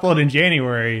don't upload in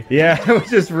January. Yeah,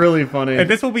 which is really funny. And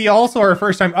this will be also our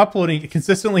first time uploading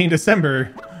consistently in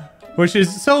December, which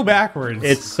is so backwards.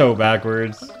 It's so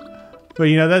backwards. But,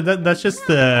 you know, that's just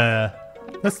the...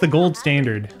 That's the gold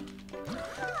standard.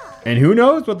 And who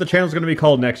knows what the channel's going to be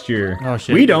called next year. Oh,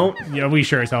 shit. We don't. Yeah, we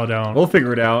sure as hell don't. We'll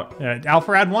figure it out.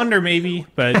 Alpharad Wonder, maybe,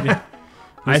 but...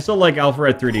 I still like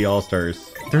Alpharad 3D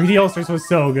All-Stars. 3D All-Stars was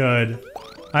so good.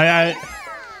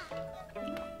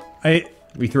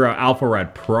 We threw out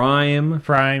Alpharad Prime.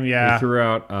 Prime, yeah. We threw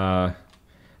out, Alpharad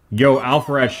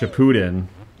Shippuden.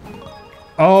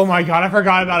 Oh my god, I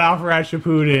forgot about Alpharad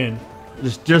Shippuden.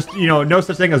 Just, you know, no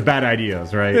such thing as bad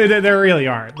ideas, right? There really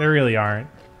aren't. There really aren't.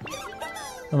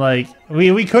 Like,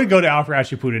 we could go to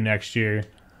Alpharad next year.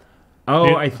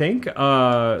 Oh, I think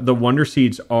the Wonder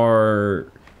Seeds are...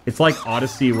 It's like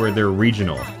Odyssey where they're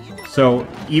regional. So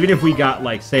even if we got,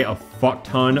 like, say, a fuck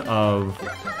ton of...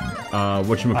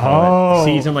 whatchamacallit,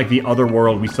 seeds in, like, the other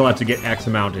world, we still have to get X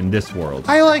amount in this world.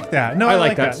 I like that. No, I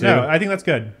like that too. No, I think that's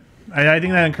good. I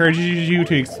think that encourages you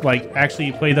to, like,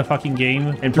 actually play the fucking game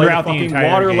and play throughout the fucking entire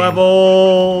water game. level.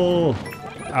 Oh,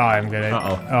 I'm good at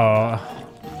Uh-oh.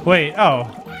 Wait,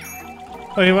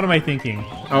 Wait, what am I thinking?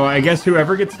 Oh, I guess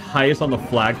whoever gets highest on the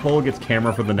flagpole gets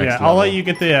camera for the next level. I'll let you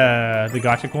get the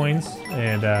gacha coins,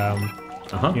 and,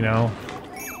 you know,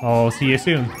 I'll see you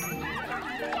soon.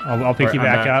 I'll pick you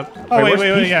back up. Oh,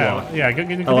 wait, yeah. Yeah, good.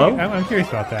 Hello? I'm curious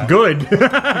about that. Good.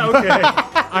 Okay.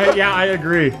 I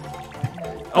agree.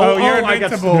 You're invincible. I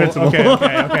got invincible.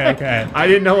 Okay. I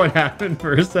didn't know what happened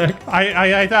for a sec.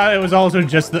 I thought it was also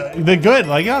just the good.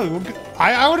 Like, I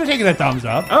would have taken a thumbs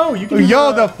up. Oh, you can do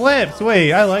the flips.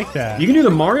 Wait, I like that. You can do the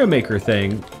Mario Maker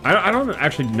thing. I don't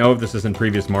actually know if this is in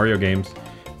previous Mario games,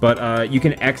 but you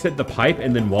can exit the pipe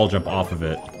and then wall jump off of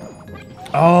it.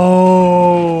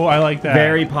 Oh, I like that.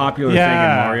 Very popular thing in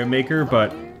Mario Maker,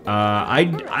 but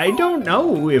I don't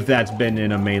know if that's been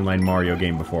in a mainline Mario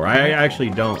game before. I actually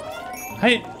don't.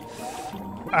 I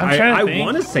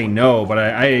want to say no, but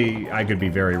I could be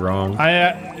very wrong.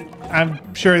 I'm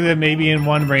sure that maybe in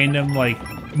one random like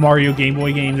Mario Game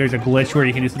Boy game, there's a glitch where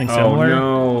you can do something similar.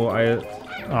 Oh no!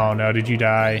 Oh no! Did you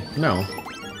die? No.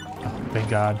 Oh, thank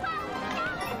God.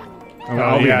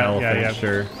 I'll be an elephant,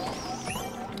 sure.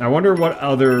 I wonder what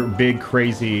other big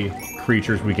crazy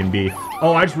creatures we can be.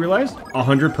 Oh, I just realized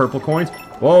 100 purple coins.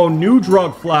 Whoa, new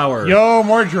drug flower. Yo,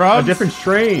 more drugs? A different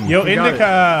strain. Yo,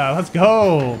 indica. Let's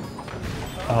go.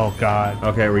 Oh, God.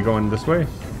 Okay, are we going this way?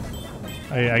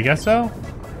 I guess so.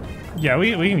 Yeah,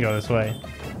 we can go this way.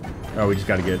 Oh, we just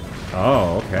got to get...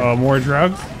 Oh, okay. Oh, more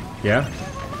drugs? Yeah.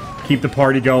 Keep the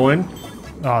party going.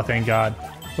 Oh, thank God.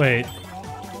 Wait.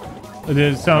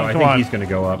 There's some... I think he's going to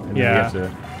go up. And yeah. Then we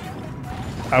have to...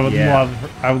 I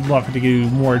would love to do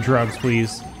more drugs,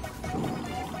 please.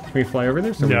 Can we fly over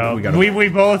there? So no, we gotta... we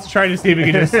both tried to see if we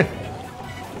could just...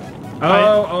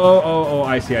 Oh,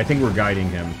 I see. I think we're guiding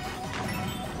him.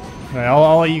 Right,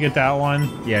 I'll let you get that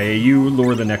one. Yeah, you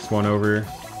lure the next one over.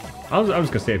 I was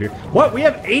gonna stay up here. What? We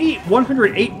have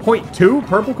 108.2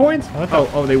 purple coins?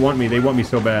 Oh, they want me. They want me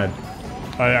so bad.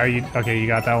 Are you... Okay, you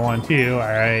got that one too. All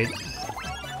right.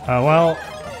 Well...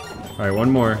 All right,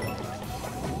 one more.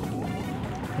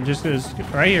 Just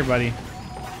right here, buddy.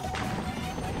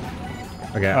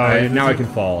 Okay, now I can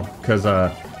fall because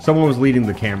someone was leading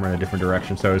the camera in a different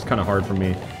direction, so it's kind of hard for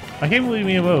me. I can't believe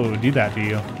me would do that to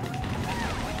you.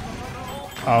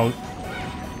 Oh,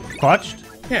 clutched?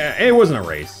 Yeah, it wasn't a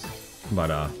race,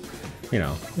 but you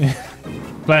know.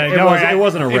 But it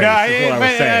wasn't a race. That's what I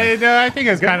was saying. I think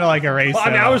it's kind of like a race. Well,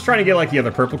 I mean, I was trying to get like the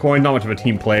other purple coin, not much of a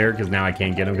team player, because now I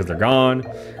can't get them because they're gone.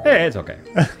 Hey, it's okay.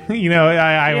 You know,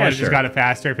 I would have just got it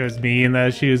faster if it was me in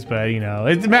those shoes, but you know,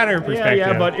 it's a matter of perspective.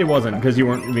 Yeah, but it wasn't because you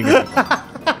weren't being.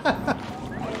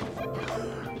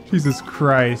 Jesus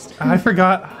Christ! I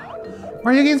forgot.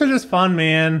 Mario games are just fun,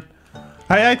 man.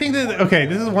 I think that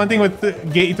this is one thing with the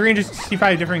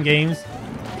 365 different games.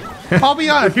 I'll be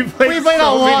honest, we played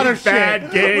a lot of shit.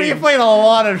 We played a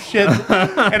lot of shit,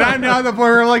 and I'm now at the point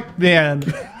where I'm like, man,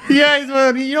 you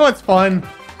know what's fun?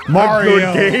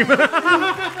 Mario. Good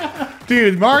game.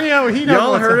 Dude, Mario, he knows.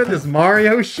 Y'all heard of this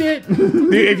Mario shit?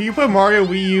 Dude, if you put Mario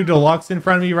Wii U Deluxe in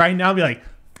front of me right now, I'd be like,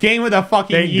 game of the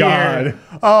fucking year. God.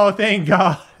 Oh, thank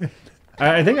God.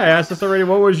 I think I asked this already.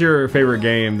 What was your favorite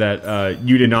game that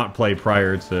you did not play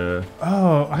prior to?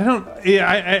 Oh, I don't.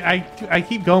 Yeah, I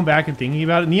keep going back and thinking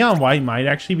about it. Neon White might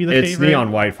actually be the favorite. It's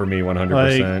Neon White for me,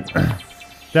 100%. Like,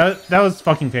 that was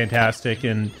fucking fantastic.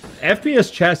 And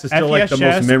FPS Chess is still like the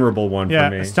most memorable one for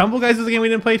me. Stumble Guys is a game we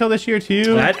didn't play till this year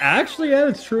too. That actually,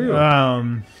 that's true.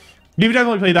 You've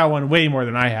definitely played that one way more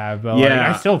than I have, but like,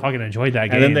 I still fucking enjoyed that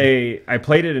game. And then I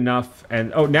played it enough,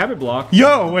 and Nabbit Block.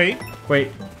 Yo, wait.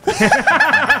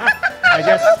 I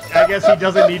guess he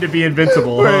doesn't need to be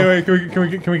invincible. Wait,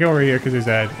 can we go over here because there's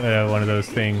that one of those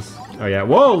things. Oh yeah.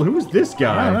 Whoa, who's this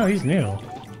guy? I don't know. He's new.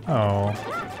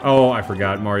 Oh, I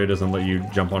forgot. Mario doesn't let you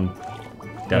jump on.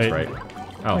 That's right.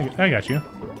 Oh, I got you.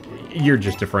 You're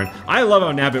just different. I love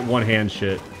how Nabbit one-hand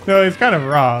shit. No, it's kind of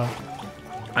raw.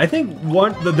 I think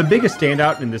the biggest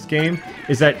standout in this game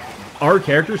is that our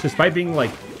characters, despite being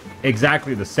like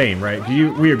exactly the same, right?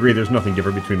 We agree there's nothing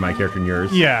different between my character and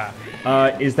yours. Yeah.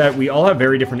 Is that we all have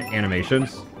very different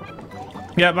animations.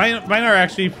 Yeah, mine are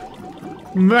actually...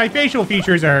 My facial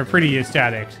features are pretty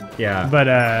static. Yeah. But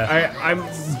I'm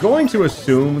going to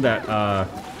assume that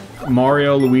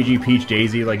Mario, Luigi, Peach,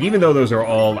 Daisy, like even though those are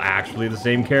all actually the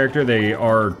same character, they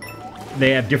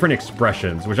have different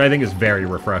expressions, which I think is very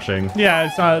refreshing. Yeah,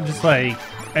 it's not just like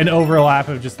an overlap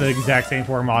of just the exact same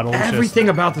four models. Everything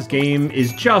about this game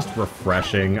is just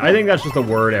refreshing. I think that's just a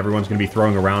word everyone's going to be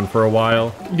throwing around for a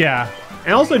while. Yeah.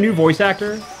 And also new voice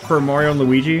actor for Mario and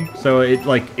Luigi, so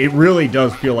it really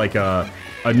does feel like a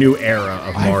new era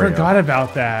of Mario. I forgot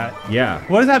about that. Yeah.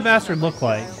 What does that bastard look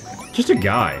like? Just a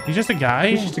guy. He's just a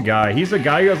guy? He's just a guy. He's a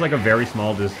guy who has like a very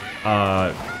small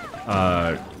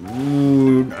I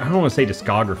don't want to say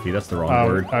discography, that's the wrong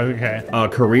word. Okay.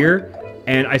 Career.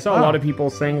 And I saw a lot of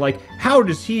people saying like, how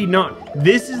does he not,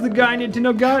 this is the guy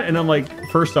Nintendo got? And I'm like,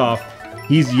 first off,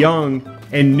 he's young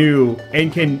and new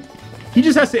and he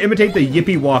just has to imitate the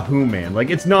Yippee Wahoo man. Like,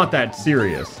 it's not that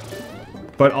serious.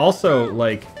 But also,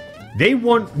 like,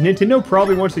 Nintendo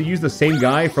probably wants to use the same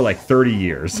guy for like 30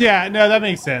 years. Yeah, no, that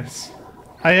makes sense.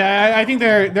 I think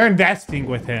they're investing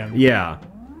with him. Yeah.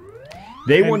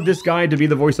 They want this guy to be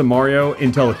the voice of Mario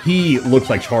until he looks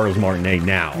like Charles Martinet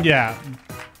now. Yeah.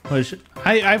 Which,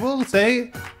 I will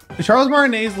say, Charles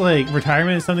Martinet's, like,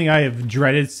 retirement is something I have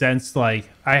dreaded since, like,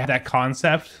 I had that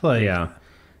concept. Like, yeah.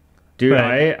 Dude,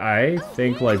 I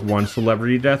think, like, one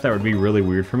celebrity death that would be really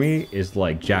weird for me is,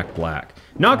 like, Jack Black.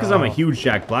 Not because I'm a huge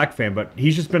Jack Black fan, but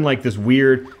he's just been, like, this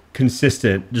weird,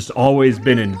 consistent, just always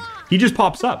been in... He just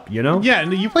pops up, you know? Yeah,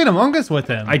 and you played Among Us with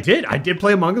him. I did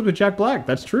play Among Us with Jack Black.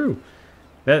 That's true.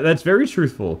 That's very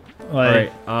truthful.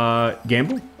 Like, all right,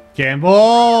 Gamble?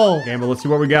 Gamble! Gamble, let's see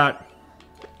what we got.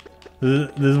 This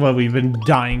is what we've been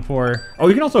dying for. Oh,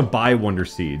 you can also buy Wonder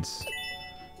Seeds.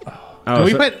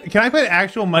 Can I put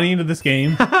actual money into this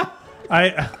game?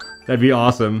 That'd be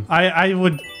awesome. I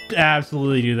would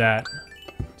absolutely do that.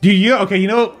 Okay, you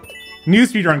know, new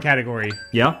speedrun category.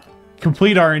 Yeah?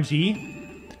 Complete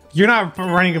RNG. You're not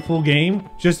running a full game.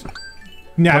 Just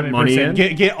Nabbit money in?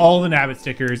 Get all the Nabbit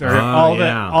stickers or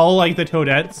all like the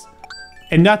Toadettes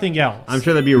and nothing else. I'm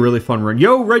sure that'd be a really fun run.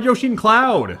 Yo, Red Yoshi and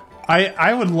Cloud.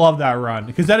 I would love that run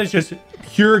because that is just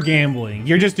pure gambling.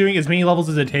 You're just doing as many levels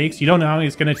as it takes. You don't know how many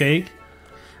it's gonna take.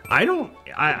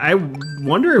 I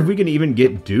wonder if we can even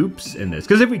get dupes in this.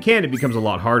 Because if we can, it becomes a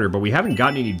lot harder, but we haven't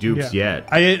gotten any dupes yet.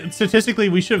 Statistically,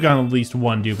 we should have gotten at least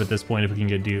one dupe at this point if we can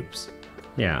get dupes.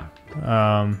 Yeah.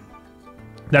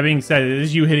 That being said, it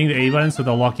is you hitting the A button, so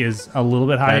the luck is a little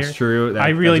bit higher. That's true. I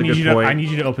really need you to. I need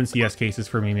you to open CS cases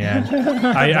for me, man.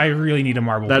 I really need a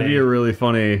marble. That'd be a really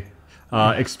funny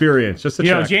experience. Just to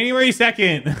check. January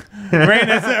 2nd.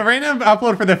 Random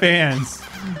upload for the fans.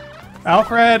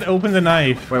 Alfred, open the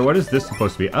knife. Wait, what is this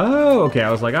supposed to be? Oh, okay. I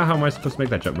was like, how am I supposed to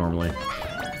make that jump normally?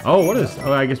 Oh, what is?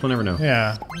 Oh, I guess we'll never know.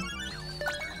 Yeah.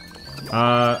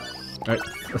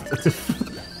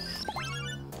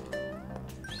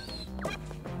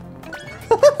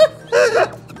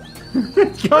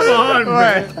 Come on,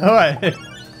 man. What?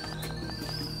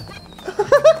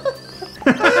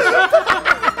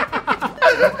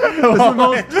 This is the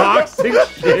most toxic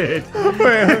shit.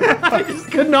 I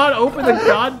just could not open the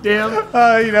goddamn...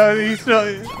 you know,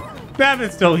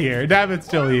 Nabbit's still here. Nabbit's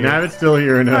still here. Nabbit's still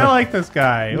here now. I like this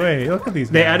guy. Wait, look at these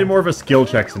guys. They added more of a skill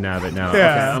check to Nabbit now.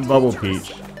 Yeah. Okay, I'm Bubble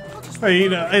Peach. You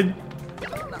know,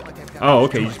 oh,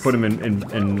 okay, you just put him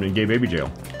in gay baby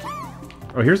jail.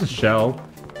 Oh, here's a shell.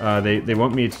 They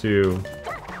want me to...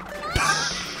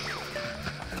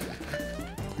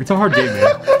 It's a hard game,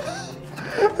 man.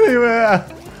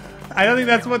 I don't think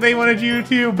that's what they wanted you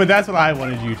to, but that's what I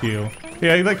wanted you to.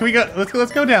 Yeah, like, can we go? Let's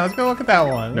go down. Let's go look at that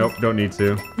one. Nope, don't need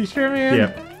to. You sure, man?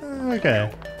 Yep.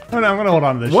 Okay. Oh, no, I'm gonna hold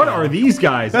on to this. What are these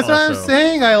guys? That's what I'm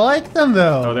saying. I like them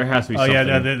though. Oh, there has to be something. Oh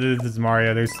yeah, this is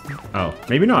Mario. There's. Oh,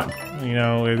 maybe not. You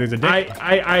know, there's a dick.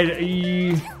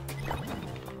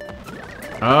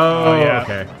 Oh yeah.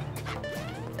 Okay.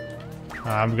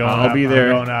 I'm going. I'll be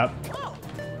there. I'm going up.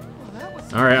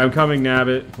 All right, I'm coming,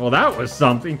 Nabbit. Well, that was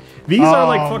something. These are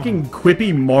like fucking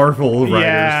quippy Marvel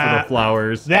writers for the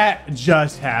flowers. That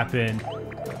just happened.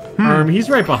 He's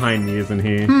right behind me, isn't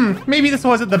he? Maybe this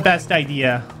wasn't the best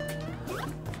idea.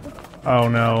 Oh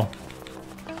no.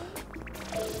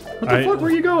 What the fuck were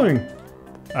you going?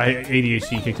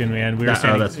 ADHD kicked in, man. We were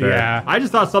standing. That's fair. Yeah. I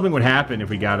just thought something would happen if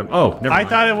we got him. Oh, never mind. I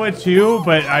thought it would too,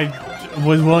 but I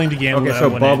was willing to gamble. Okay, so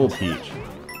Bubble Peach.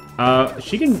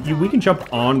 We can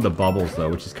jump on the bubbles though,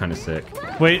 which is kind of sick.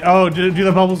 Wait, oh, do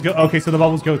the bubbles go? Okay, so the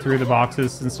bubbles go through the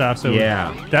boxes and stuff. So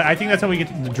yeah, I think that's how we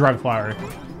get the drug flower.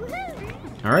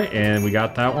 All right, and we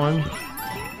got that one.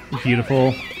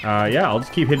 Beautiful. Yeah, I'll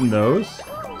just keep hitting those.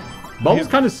 Bubble's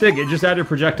kind of sick. It just added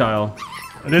projectile.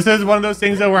 This is one of those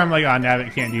things though where I'm like, oh,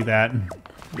 Nabbit can't do that.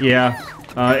 Yeah.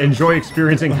 Enjoy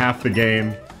experiencing half the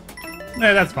game.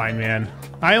 Yeah, that's fine, man.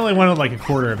 I only wanted like a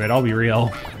quarter of it, I'll be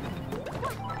real.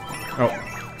 Oh.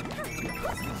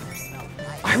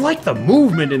 I like the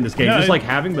movement in this game. No, just like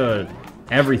having the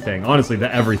everything. Honestly,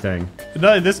 the everything.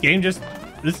 This game just...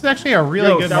 This is actually a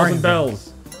really good Mario game.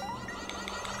 Bells.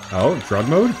 Oh, drug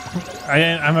mode?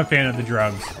 I'm a fan of the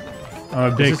drugs.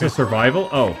 I'm a big... Is this a survival?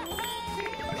 Oh.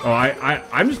 Oh,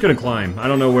 I'm just gonna climb. I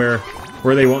don't know where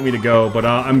they want me to go, but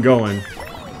I'm going.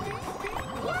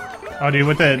 Oh, dude,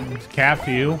 with the cap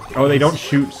too? Oh, they don't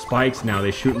shoot spikes now. They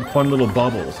shoot fun little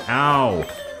bubbles. Ow.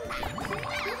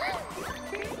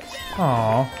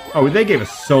 Aw. Oh, they gave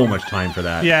us so much time for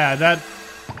that. Yeah, that...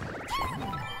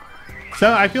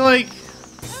 So, I feel like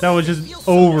that was just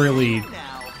overly...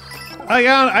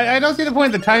 I don't see the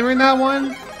point of the timer in that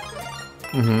one.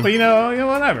 Mm-hmm. But, you know,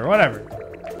 whatever.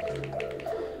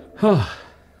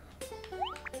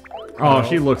 Oh,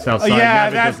 she looks outside. Yeah,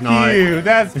 that's cute.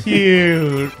 That's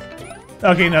cute.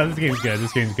 Okay, no, this game's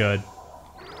good.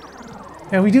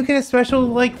 Yeah, we do get a special,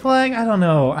 like, flag? I don't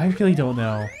know. I really don't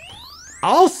know.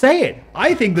 I'll say it.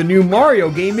 I think the new Mario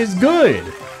game is good.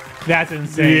 That's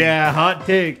insane. Yeah, hot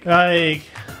take. Like...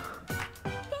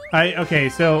 Okay,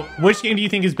 so which game do you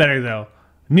think is better, though?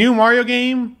 New Mario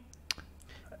game?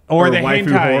 Or the waifu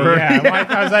hentai? horror. Yeah,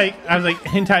 I was like,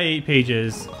 hentai 8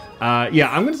 pages. Yeah,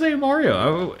 I'm gonna say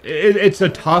Mario. It's a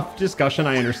tough discussion,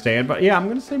 I understand, but yeah, I'm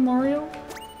gonna say Mario.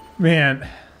 Man.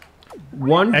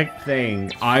 One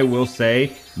thing I will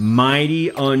say, mighty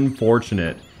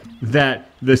unfortunate that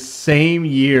the same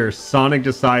year Sonic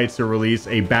decides to release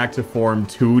a back-to-form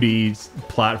 2D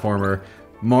platformer,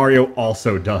 Mario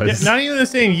also does. Yeah, not even the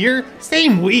same year,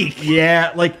 same week.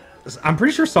 Yeah, like, I'm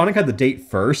pretty sure Sonic had the date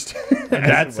first.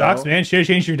 That sucks, man. Should have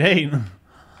changed your date.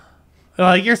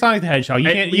 Like, you're Sonic the Hedgehog.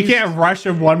 You can't rush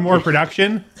one more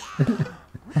production.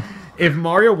 If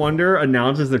Mario Wonder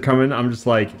announces they're coming, I'm just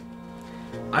like,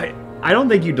 I don't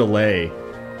think you delay,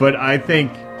 but I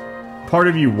think part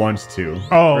of you wants to.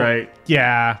 Oh, right?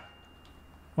 Yeah.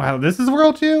 Wow, this is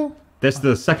World 2? That's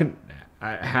the second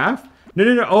half?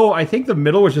 No. Oh, I think the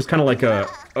middle was just kind of like a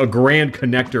grand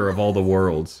connector of all the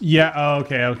worlds. Yeah. Oh,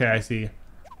 okay. I see.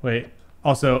 Wait.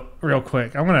 Also, real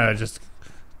quick, I'm gonna just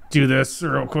do this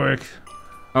real quick.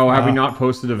 Oh, have we not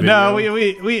posted a video? No,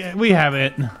 we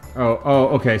haven't. Oh,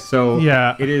 okay. So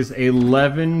yeah, it is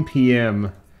 11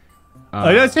 p.m.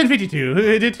 It's 10:52.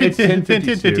 It's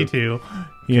 10:52.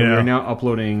 You know, we're now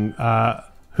uploading.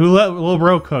 Who let Lil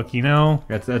Bro cook? You know,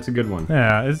 that's a good one.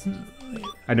 Yeah.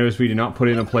 I noticed we did not put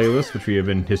in a playlist, which we have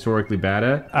been historically bad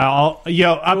at.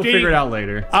 Update. We'll figure it out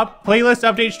later. Playlist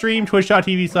update stream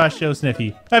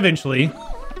twitch.tv/JoSniffy. Eventually,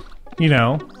 you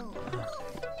know.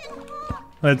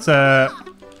 Let's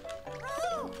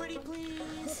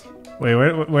Wait,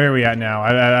 where are we at now?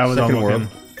 I was on world.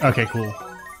 Okay, cool.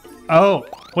 Oh,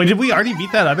 wait, did we already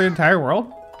beat that other entire world?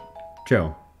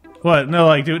 Joe. What?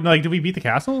 No, did we beat the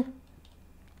castle?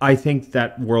 I think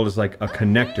that world is like a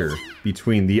connector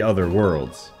between the other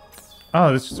worlds.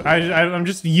 Oh, I'm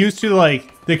just used to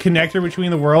like the connector between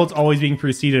the worlds always being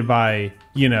preceded by,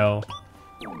 you know,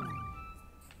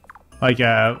 like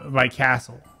by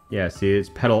castle. Yeah, see, it's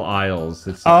Petal Isles.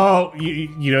 It's oh, you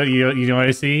know what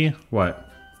I see? What?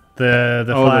 The flag.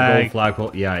 The gold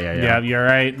flagpole. Yeah. Yeah, you're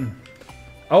right.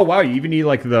 Oh wow, you even need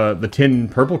like the 10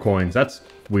 purple coins. That's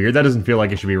weird. That doesn't feel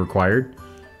like it should be required.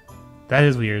 That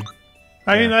is weird.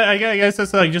 I mean, I guess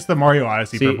that's like just the Mario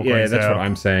Odyssey purple coins. That's what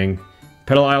I'm saying.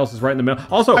 Petal Isles is right in the middle.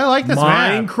 Also, I like this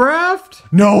Minecraft?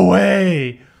 Map. No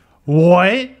way!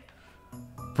 What?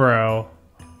 Bro.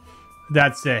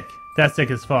 That's sick. That's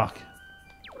sick as fuck.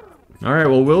 Alright,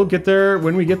 well, we'll get there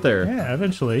when we get there. Yeah,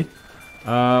 eventually.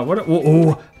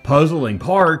 Puzzling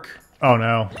Park. Oh,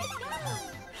 no.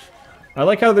 I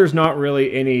like how there's not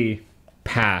really any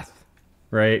path,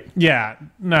 right? Yeah,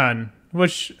 none.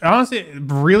 Which, honestly,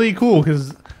 really cool,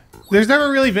 because there's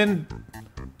never really been...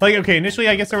 Like, okay, initially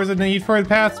I guess there was a need for the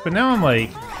paths, but now I'm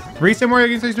like... Recent Mario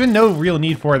games, there's been no real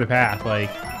need for the path. Like,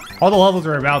 all the levels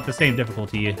are about the same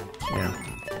difficulty. Yeah.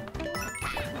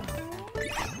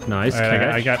 Nice.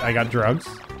 I got drugs.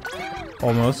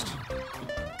 Almost.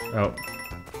 Oh.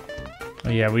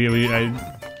 Yeah,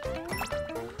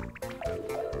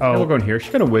 Oh. We'll go in here.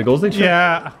 She kind of wiggles.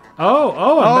 Yeah. I'm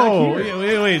back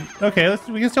here. Wait. Okay,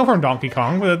 we can steal from Donkey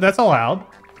Kong, but that's allowed.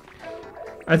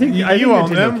 I think you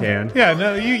own them. Can. Yeah,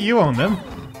 no, you own them.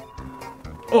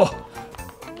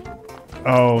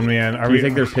 Oh man, Do you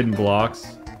think there's hidden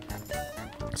blocks?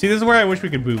 See, this is where I wish we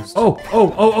could boost. Oh, wait.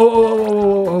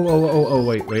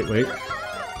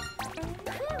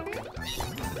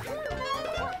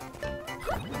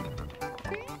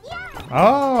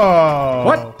 Oh.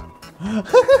 What?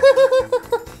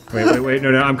 wait,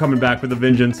 no, I'm coming back with a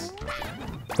vengeance.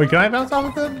 Wait, can I bounce off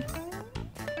of them?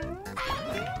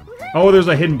 Oh, there's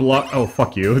a hidden block. Oh,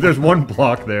 fuck you. There's one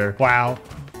block there. Wow.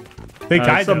 They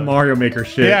kind some of. Mario Maker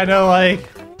shit. Yeah, no, like...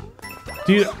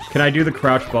 Dude... Can I do the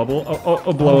crouch bubble?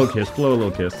 Oh, blow a kiss. Blow a little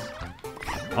kiss.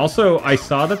 Also, I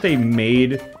saw that they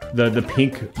made the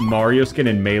pink Mario skin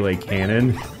in Melee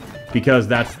canon because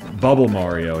that's Bubble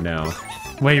Mario now.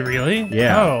 Wait, really?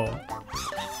 Yeah. Oh.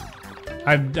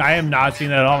 I am not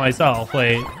seeing that at all myself.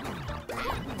 Wait.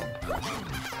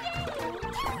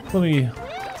 Let me...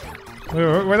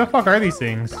 Where the fuck are these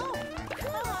things? We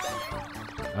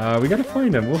gotta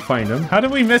find them. We'll find them. How did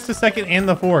we miss the second and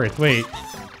the fourth? Wait.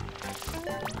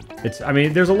 I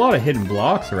mean, there's a lot of hidden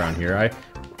blocks around here.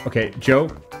 Okay, Joe.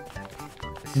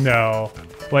 No.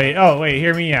 Wait, oh, wait,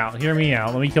 hear me out. Hear me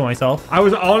out. Let me kill myself. I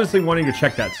was honestly wanting to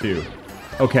check that too.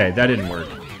 Okay, that didn't work.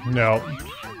 No.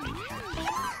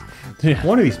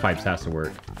 One of these pipes has to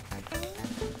work.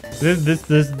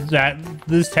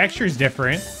 This texture is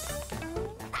different.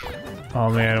 Oh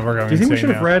man, we're going. Do you think we insane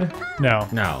should have read? No.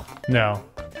 No. No.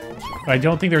 I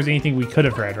don't think there was anything we could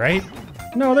have read, right?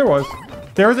 No, there was.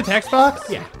 There was a text box?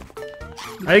 Yeah.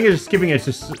 I think it's just skipping it's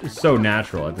just so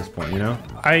natural at this point, you know?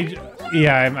 I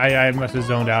must have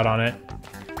zoned out on it.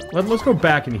 Let's go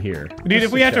back in here. Dude,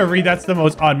 if we have to read, that's the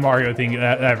most un-Mario thing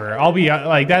ever. I'll be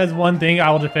like, that is one thing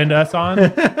I will defend us on.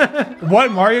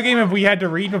 What Mario game have we had to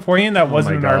read beforehand that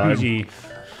wasn't an RPG?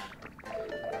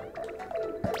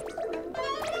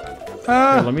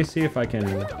 Here, let me see if I can...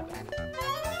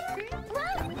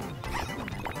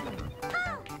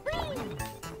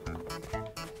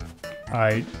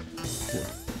 I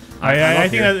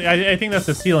think that's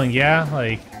the ceiling, yeah?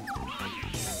 Like...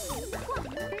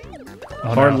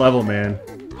 Oh, hard level, man.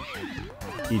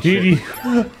 Dude,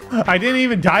 I didn't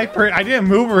even die for it. I didn't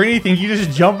move or anything. You just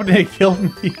jumped and it killed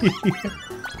me.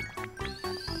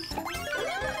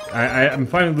 I'm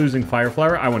finally losing Fire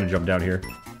Flower. I want to jump down here.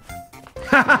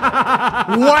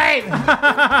 What?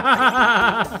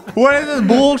 What is this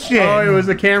bullshit? Oh, it was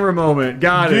a camera moment.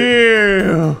 Got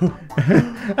it. Dude.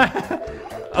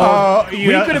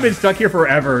 We could have been stuck here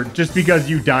forever just because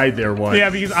you died there once. Yeah,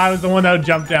 because I was the one that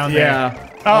jumped down there. Yeah.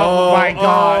 Oh my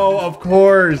god. Oh, of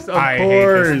course. Of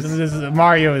course. Hate this.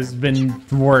 Mario has been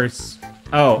worse.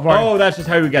 Oh, that's just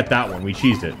how we get that one. We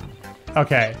cheesed it.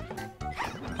 Okay.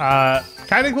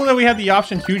 Kind of cool that we had the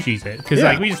option to cheese it. Because,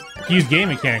 like, we just use game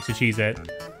mechanics to cheese it.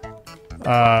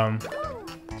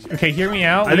 Okay, hear me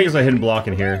out. I think there's a hidden block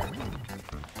in here.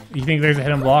 You think there's a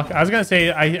hidden block? I was going to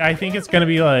say, I think it's going to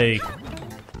be, like...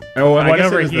 Oh, I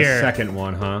guess it was here. the second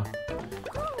one, huh?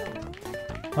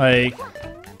 Like...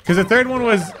 Because the third one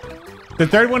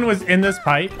was in this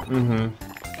pipe. Mm-hmm.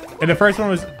 And the first one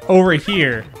was over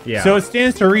here. Yeah. So it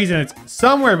stands to reason it's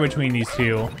somewhere between these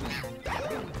two.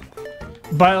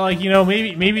 But like, you know,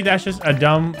 maybe that's just a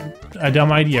dumb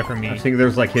idea for me. I think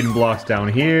there's like hidden blocks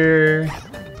down here.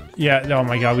 Yeah, oh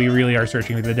my god, we really are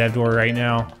searching for the dev door right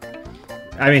now.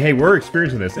 I mean, hey, we're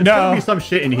experiencing this. It's gonna be some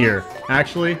shit in here.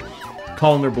 Actually,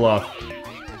 calling their bluff.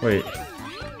 Wait.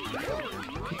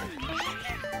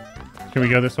 Can we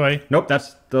go this way? Nope,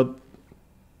 that's the...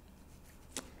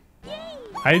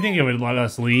 I didn't think it would let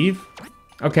us leave.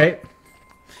 Okay.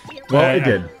 Well, it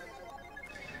did.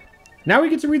 Now we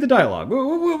get to read the dialogue.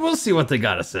 We'll see what they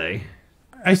gotta say.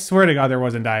 I swear to god there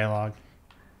wasn't dialogue.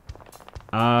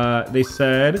 They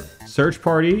said, search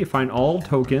party, find all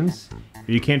tokens. If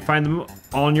you can't find them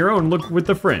on your own, look with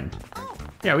a friend.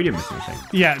 Yeah, we didn't miss anything.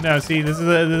 Yeah, no, see, this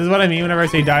is what I mean whenever I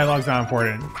say dialogue's not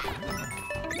important.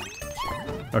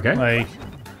 Okay. Like,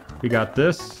 we got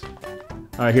this.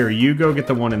 Here, you go get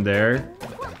the one in there.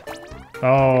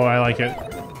 oh, I like it.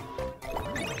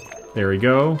 There we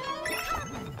go.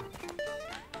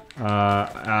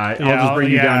 I'll just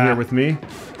bring you down here with me.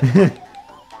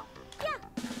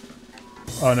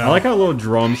 Oh no! I like how a little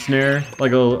drum snare,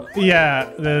 like a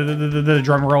the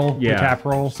drum roll, the tap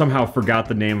roll. Somehow forgot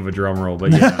the name of a drum roll,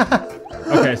 but yeah.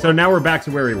 Okay, so now we're back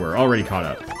to where we were, already caught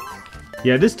up.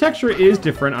 Yeah, this texture is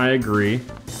different. I agree.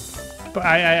 But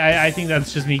I think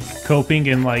that's just me coping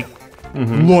and like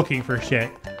looking for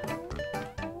shit.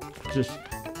 Just,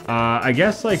 I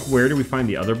guess like where do we find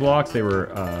the other blocks? They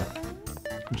were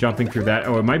jumping through that.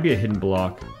 Oh, it might be a hidden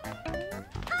block.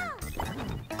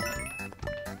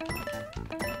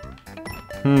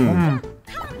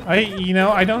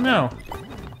 I don't know.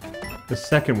 The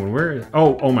second one, where?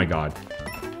 Oh my god.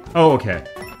 Oh, okay.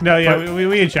 No, yeah,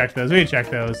 we had checked those. We had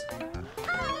checked those.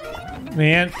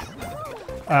 Man.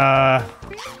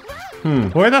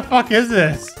 Where the fuck is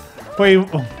this? Wait.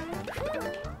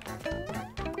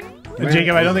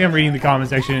 Jacob, I don't think I'm reading the comment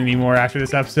section anymore after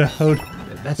this episode.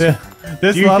 Do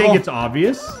you think it's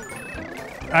obvious?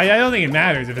 I don't think it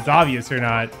matters if it's obvious or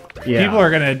not. Yeah. People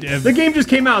are gonna... The game just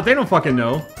came out. They don't fucking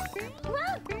know.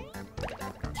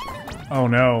 Oh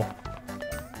no.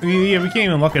 Yeah, we can't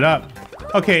even look it up.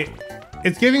 Okay,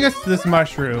 it's giving us this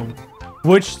mushroom,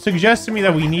 which suggests to me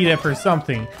that we need it for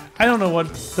something. I don't know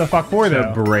what the fuck for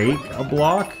though. To break a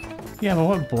block? Yeah, but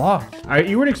what block?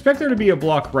 You would expect there to be a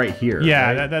block right here.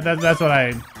 Yeah,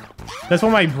 right? that's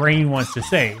what my brain wants to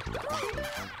say.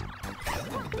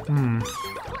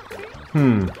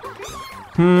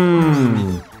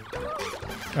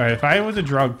 Alright, if I was a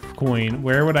drug queen,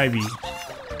 where would I be?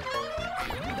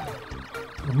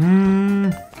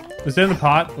 Is it in the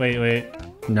pot? Wait.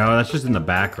 No, that's just in the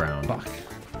background. Fuck.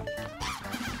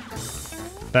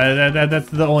 That's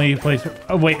the only place.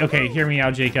 Oh, wait, okay, hear me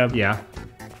out, Jacob. Yeah.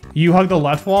 You hug the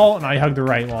left wall, and I hug the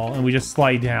right wall, and we just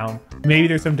slide down. Maybe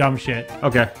there's some dumb shit.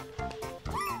 Okay.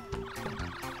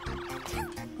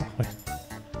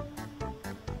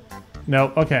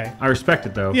 Nope, okay. I respect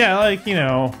it, though. Yeah, like, you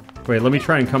know. Wait, let me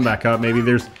try and come back up. Maybe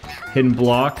there's hidden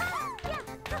block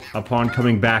upon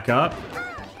coming back up.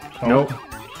 Oh. Nope.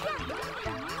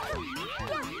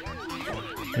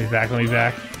 Let me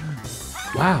back.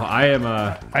 Wow, I am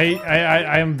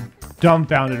I am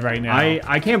dumbfounded right now.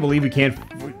 I can't believe we can't.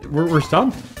 We're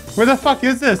stumped. Where the fuck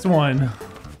is this one?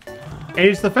 And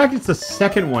it's the fact it's the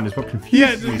second one is what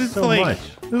confuses me so much.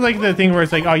 This is like the thing where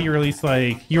it's like, oh, you release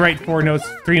like you write 3 notes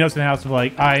in the house of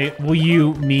like will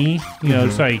you me, you know,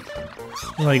 it's like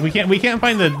we can't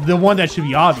find the one that should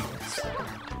be obvious.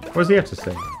 What does he have to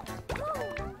say?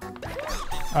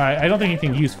 I don't think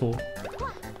anything useful.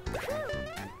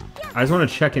 I just want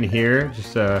to check in here,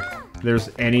 just there's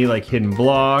any like hidden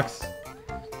blocks.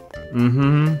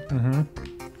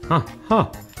 Huh.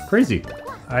 Crazy.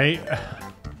 I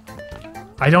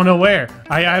don't know where.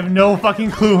 I have no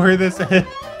fucking clue where this is.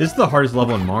 This is the hardest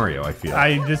level in Mario, I feel.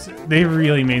 They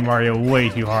really made Mario way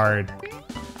too hard.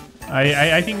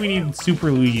 I think we need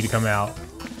Super Luigi to come out.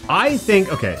 I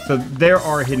think, okay, so there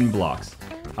are hidden blocks.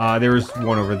 There's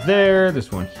one over there,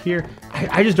 there's one here.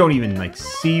 I just don't even like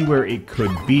see where it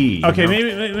could be. Okay,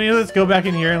 maybe let's go back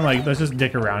in here and like let's just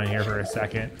dick around in here for a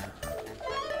second.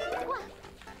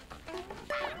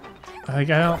 Like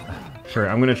I don't. Sure,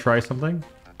 I'm gonna try something.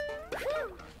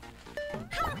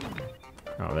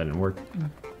 Oh, that didn't work.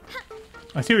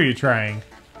 I see what you're trying.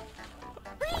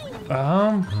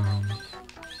 Oh,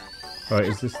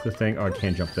 is this the thing? Oh, I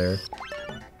can't jump there.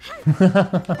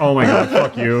 Oh my god,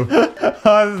 fuck you.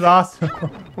 Oh, this is awesome.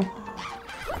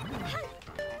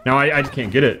 Now I just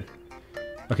can't get it.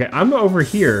 Okay, I'm over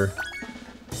here.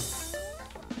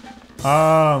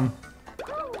 I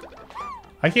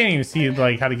can't even see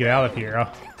like how to get out of here.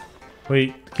 Oh.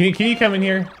 Wait, can you come in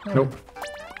here? Nope.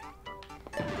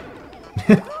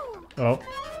 Oh.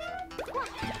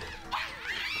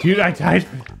 Dude, I died.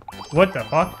 What the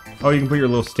fuck? Oh, you can put your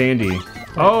little standee.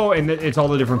 Oh, and it's all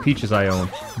the different peaches I own.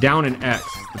 Down and X,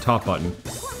 the top button.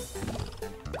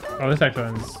 Oh, this X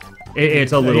one's...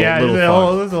 It's a little, yeah,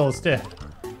 little it's a little stiff.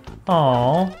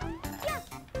 Aww.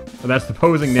 Oh, that's the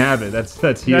posing nabbit.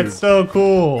 That's huge. That's so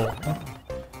cool.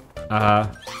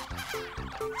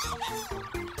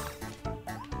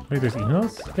 Wait, there's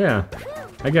Enos? Yeah,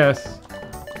 I guess.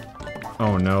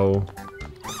 Oh no.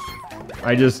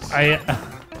 I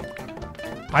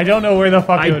don't know where the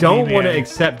fuck. I don't want to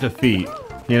accept defeat.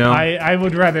 You know. I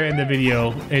would rather end the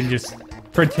video and just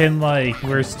pretend like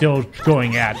we're still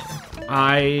going at it.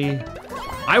 I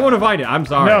want to find it. I'm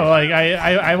sorry. No, like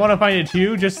I want to find it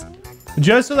too. Just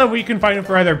so that we can find it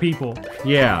for other people.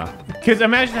 Yeah. Because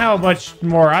imagine how much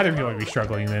more other people would be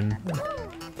struggling than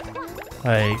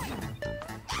like.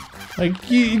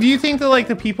 Do you think that like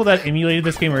the people that emulated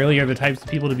this game earlier are the types of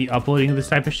people to be uploading this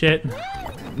type of shit?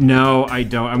 No, I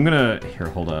don't. I'm gonna here.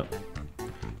 Hold up.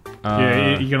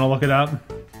 Yeah, you gonna look it up?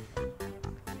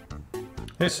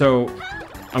 So,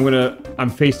 I'm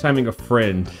FaceTiming a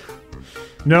friend.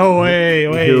 No way.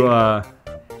 Wait. Who,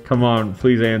 come on,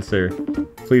 please answer.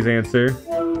 Please answer.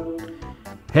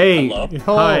 Hey,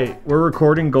 Hello. Hi. We're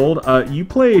recording Gold. You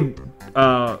played.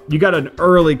 You got an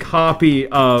early copy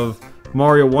of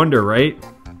Mario Wonder, right?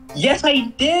 Yes, I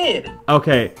did.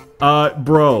 Okay.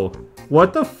 Bro,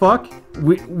 what the fuck?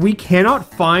 We cannot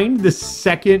find the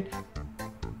second.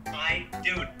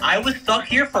 Dude, I was stuck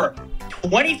here for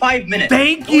 25 minutes.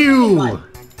 Thank you.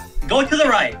 Go to the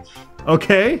right.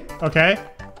 Okay. Okay.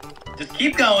 Just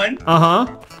keep going. Uh-huh.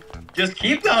 Just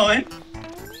keep going.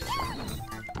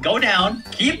 Go down.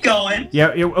 Keep going. Yeah,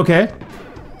 okay.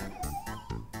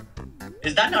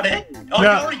 Is that not it? Oh,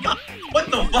 No. you already got it.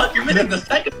 What the fuck? You're missing the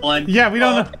second one. Yeah, we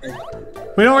don't know. Okay.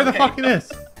 We know where the fuck it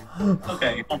is.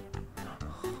 Okay. Oh,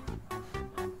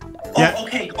 Yeah.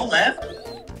 okay. Go left.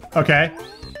 Okay.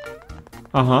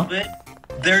 Uh-huh.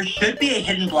 But there should be a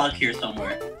hidden block here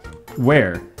somewhere.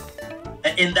 Where?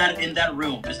 In that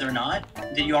room, is there not?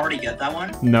 Did you already get that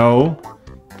one? No.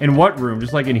 In what room?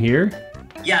 Just like in here?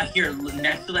 Yeah, here,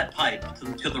 next to that pipe,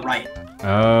 to the right.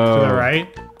 Oh. To the right?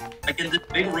 Like in this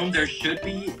big room, there should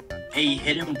be a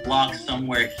hidden block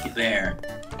somewhere there.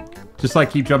 Just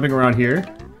like keep jumping around here?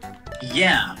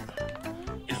 Yeah.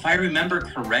 If I remember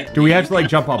correctly. Do we have to like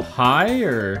jump up high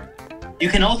or? You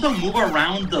can also move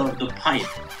around the pipe.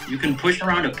 You can push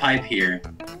around a pipe here.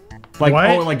 Like, what?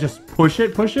 oh, like just push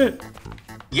it?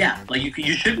 Yeah, like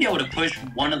you should be able to push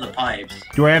one of the pipes.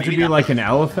 Do I have to be like an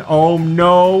elephant? Oh,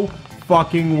 no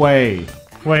fucking way.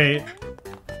 Wait,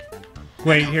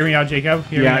 hear me out, Jacob.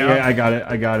 Hear me out. Yeah,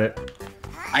 I got it.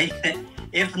 I think,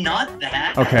 if not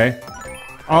that. Okay.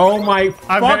 Oh my,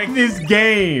 fuck this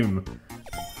game.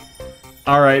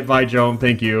 All right, bye, Joan.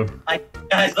 Thank you.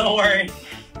 Guys, don't worry.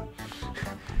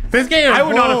 This game is I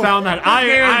would not have found that. I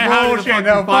had to fucking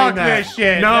no, find fuck that. this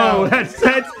shit. No, that's.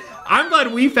 I'm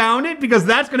glad we found it because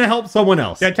that's gonna help someone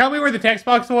else. Yeah, tell me where the text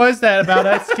box was that about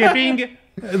us skipping,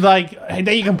 like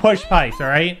that you can push pipes. All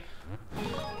right.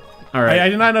 All right. I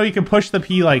did not know you can push the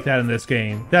P like that in this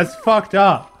game. That's fucked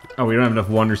up. Oh, we don't have enough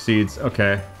Wonder Seeds.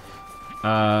 Okay.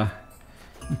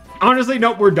 Honestly,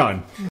 nope. We're done.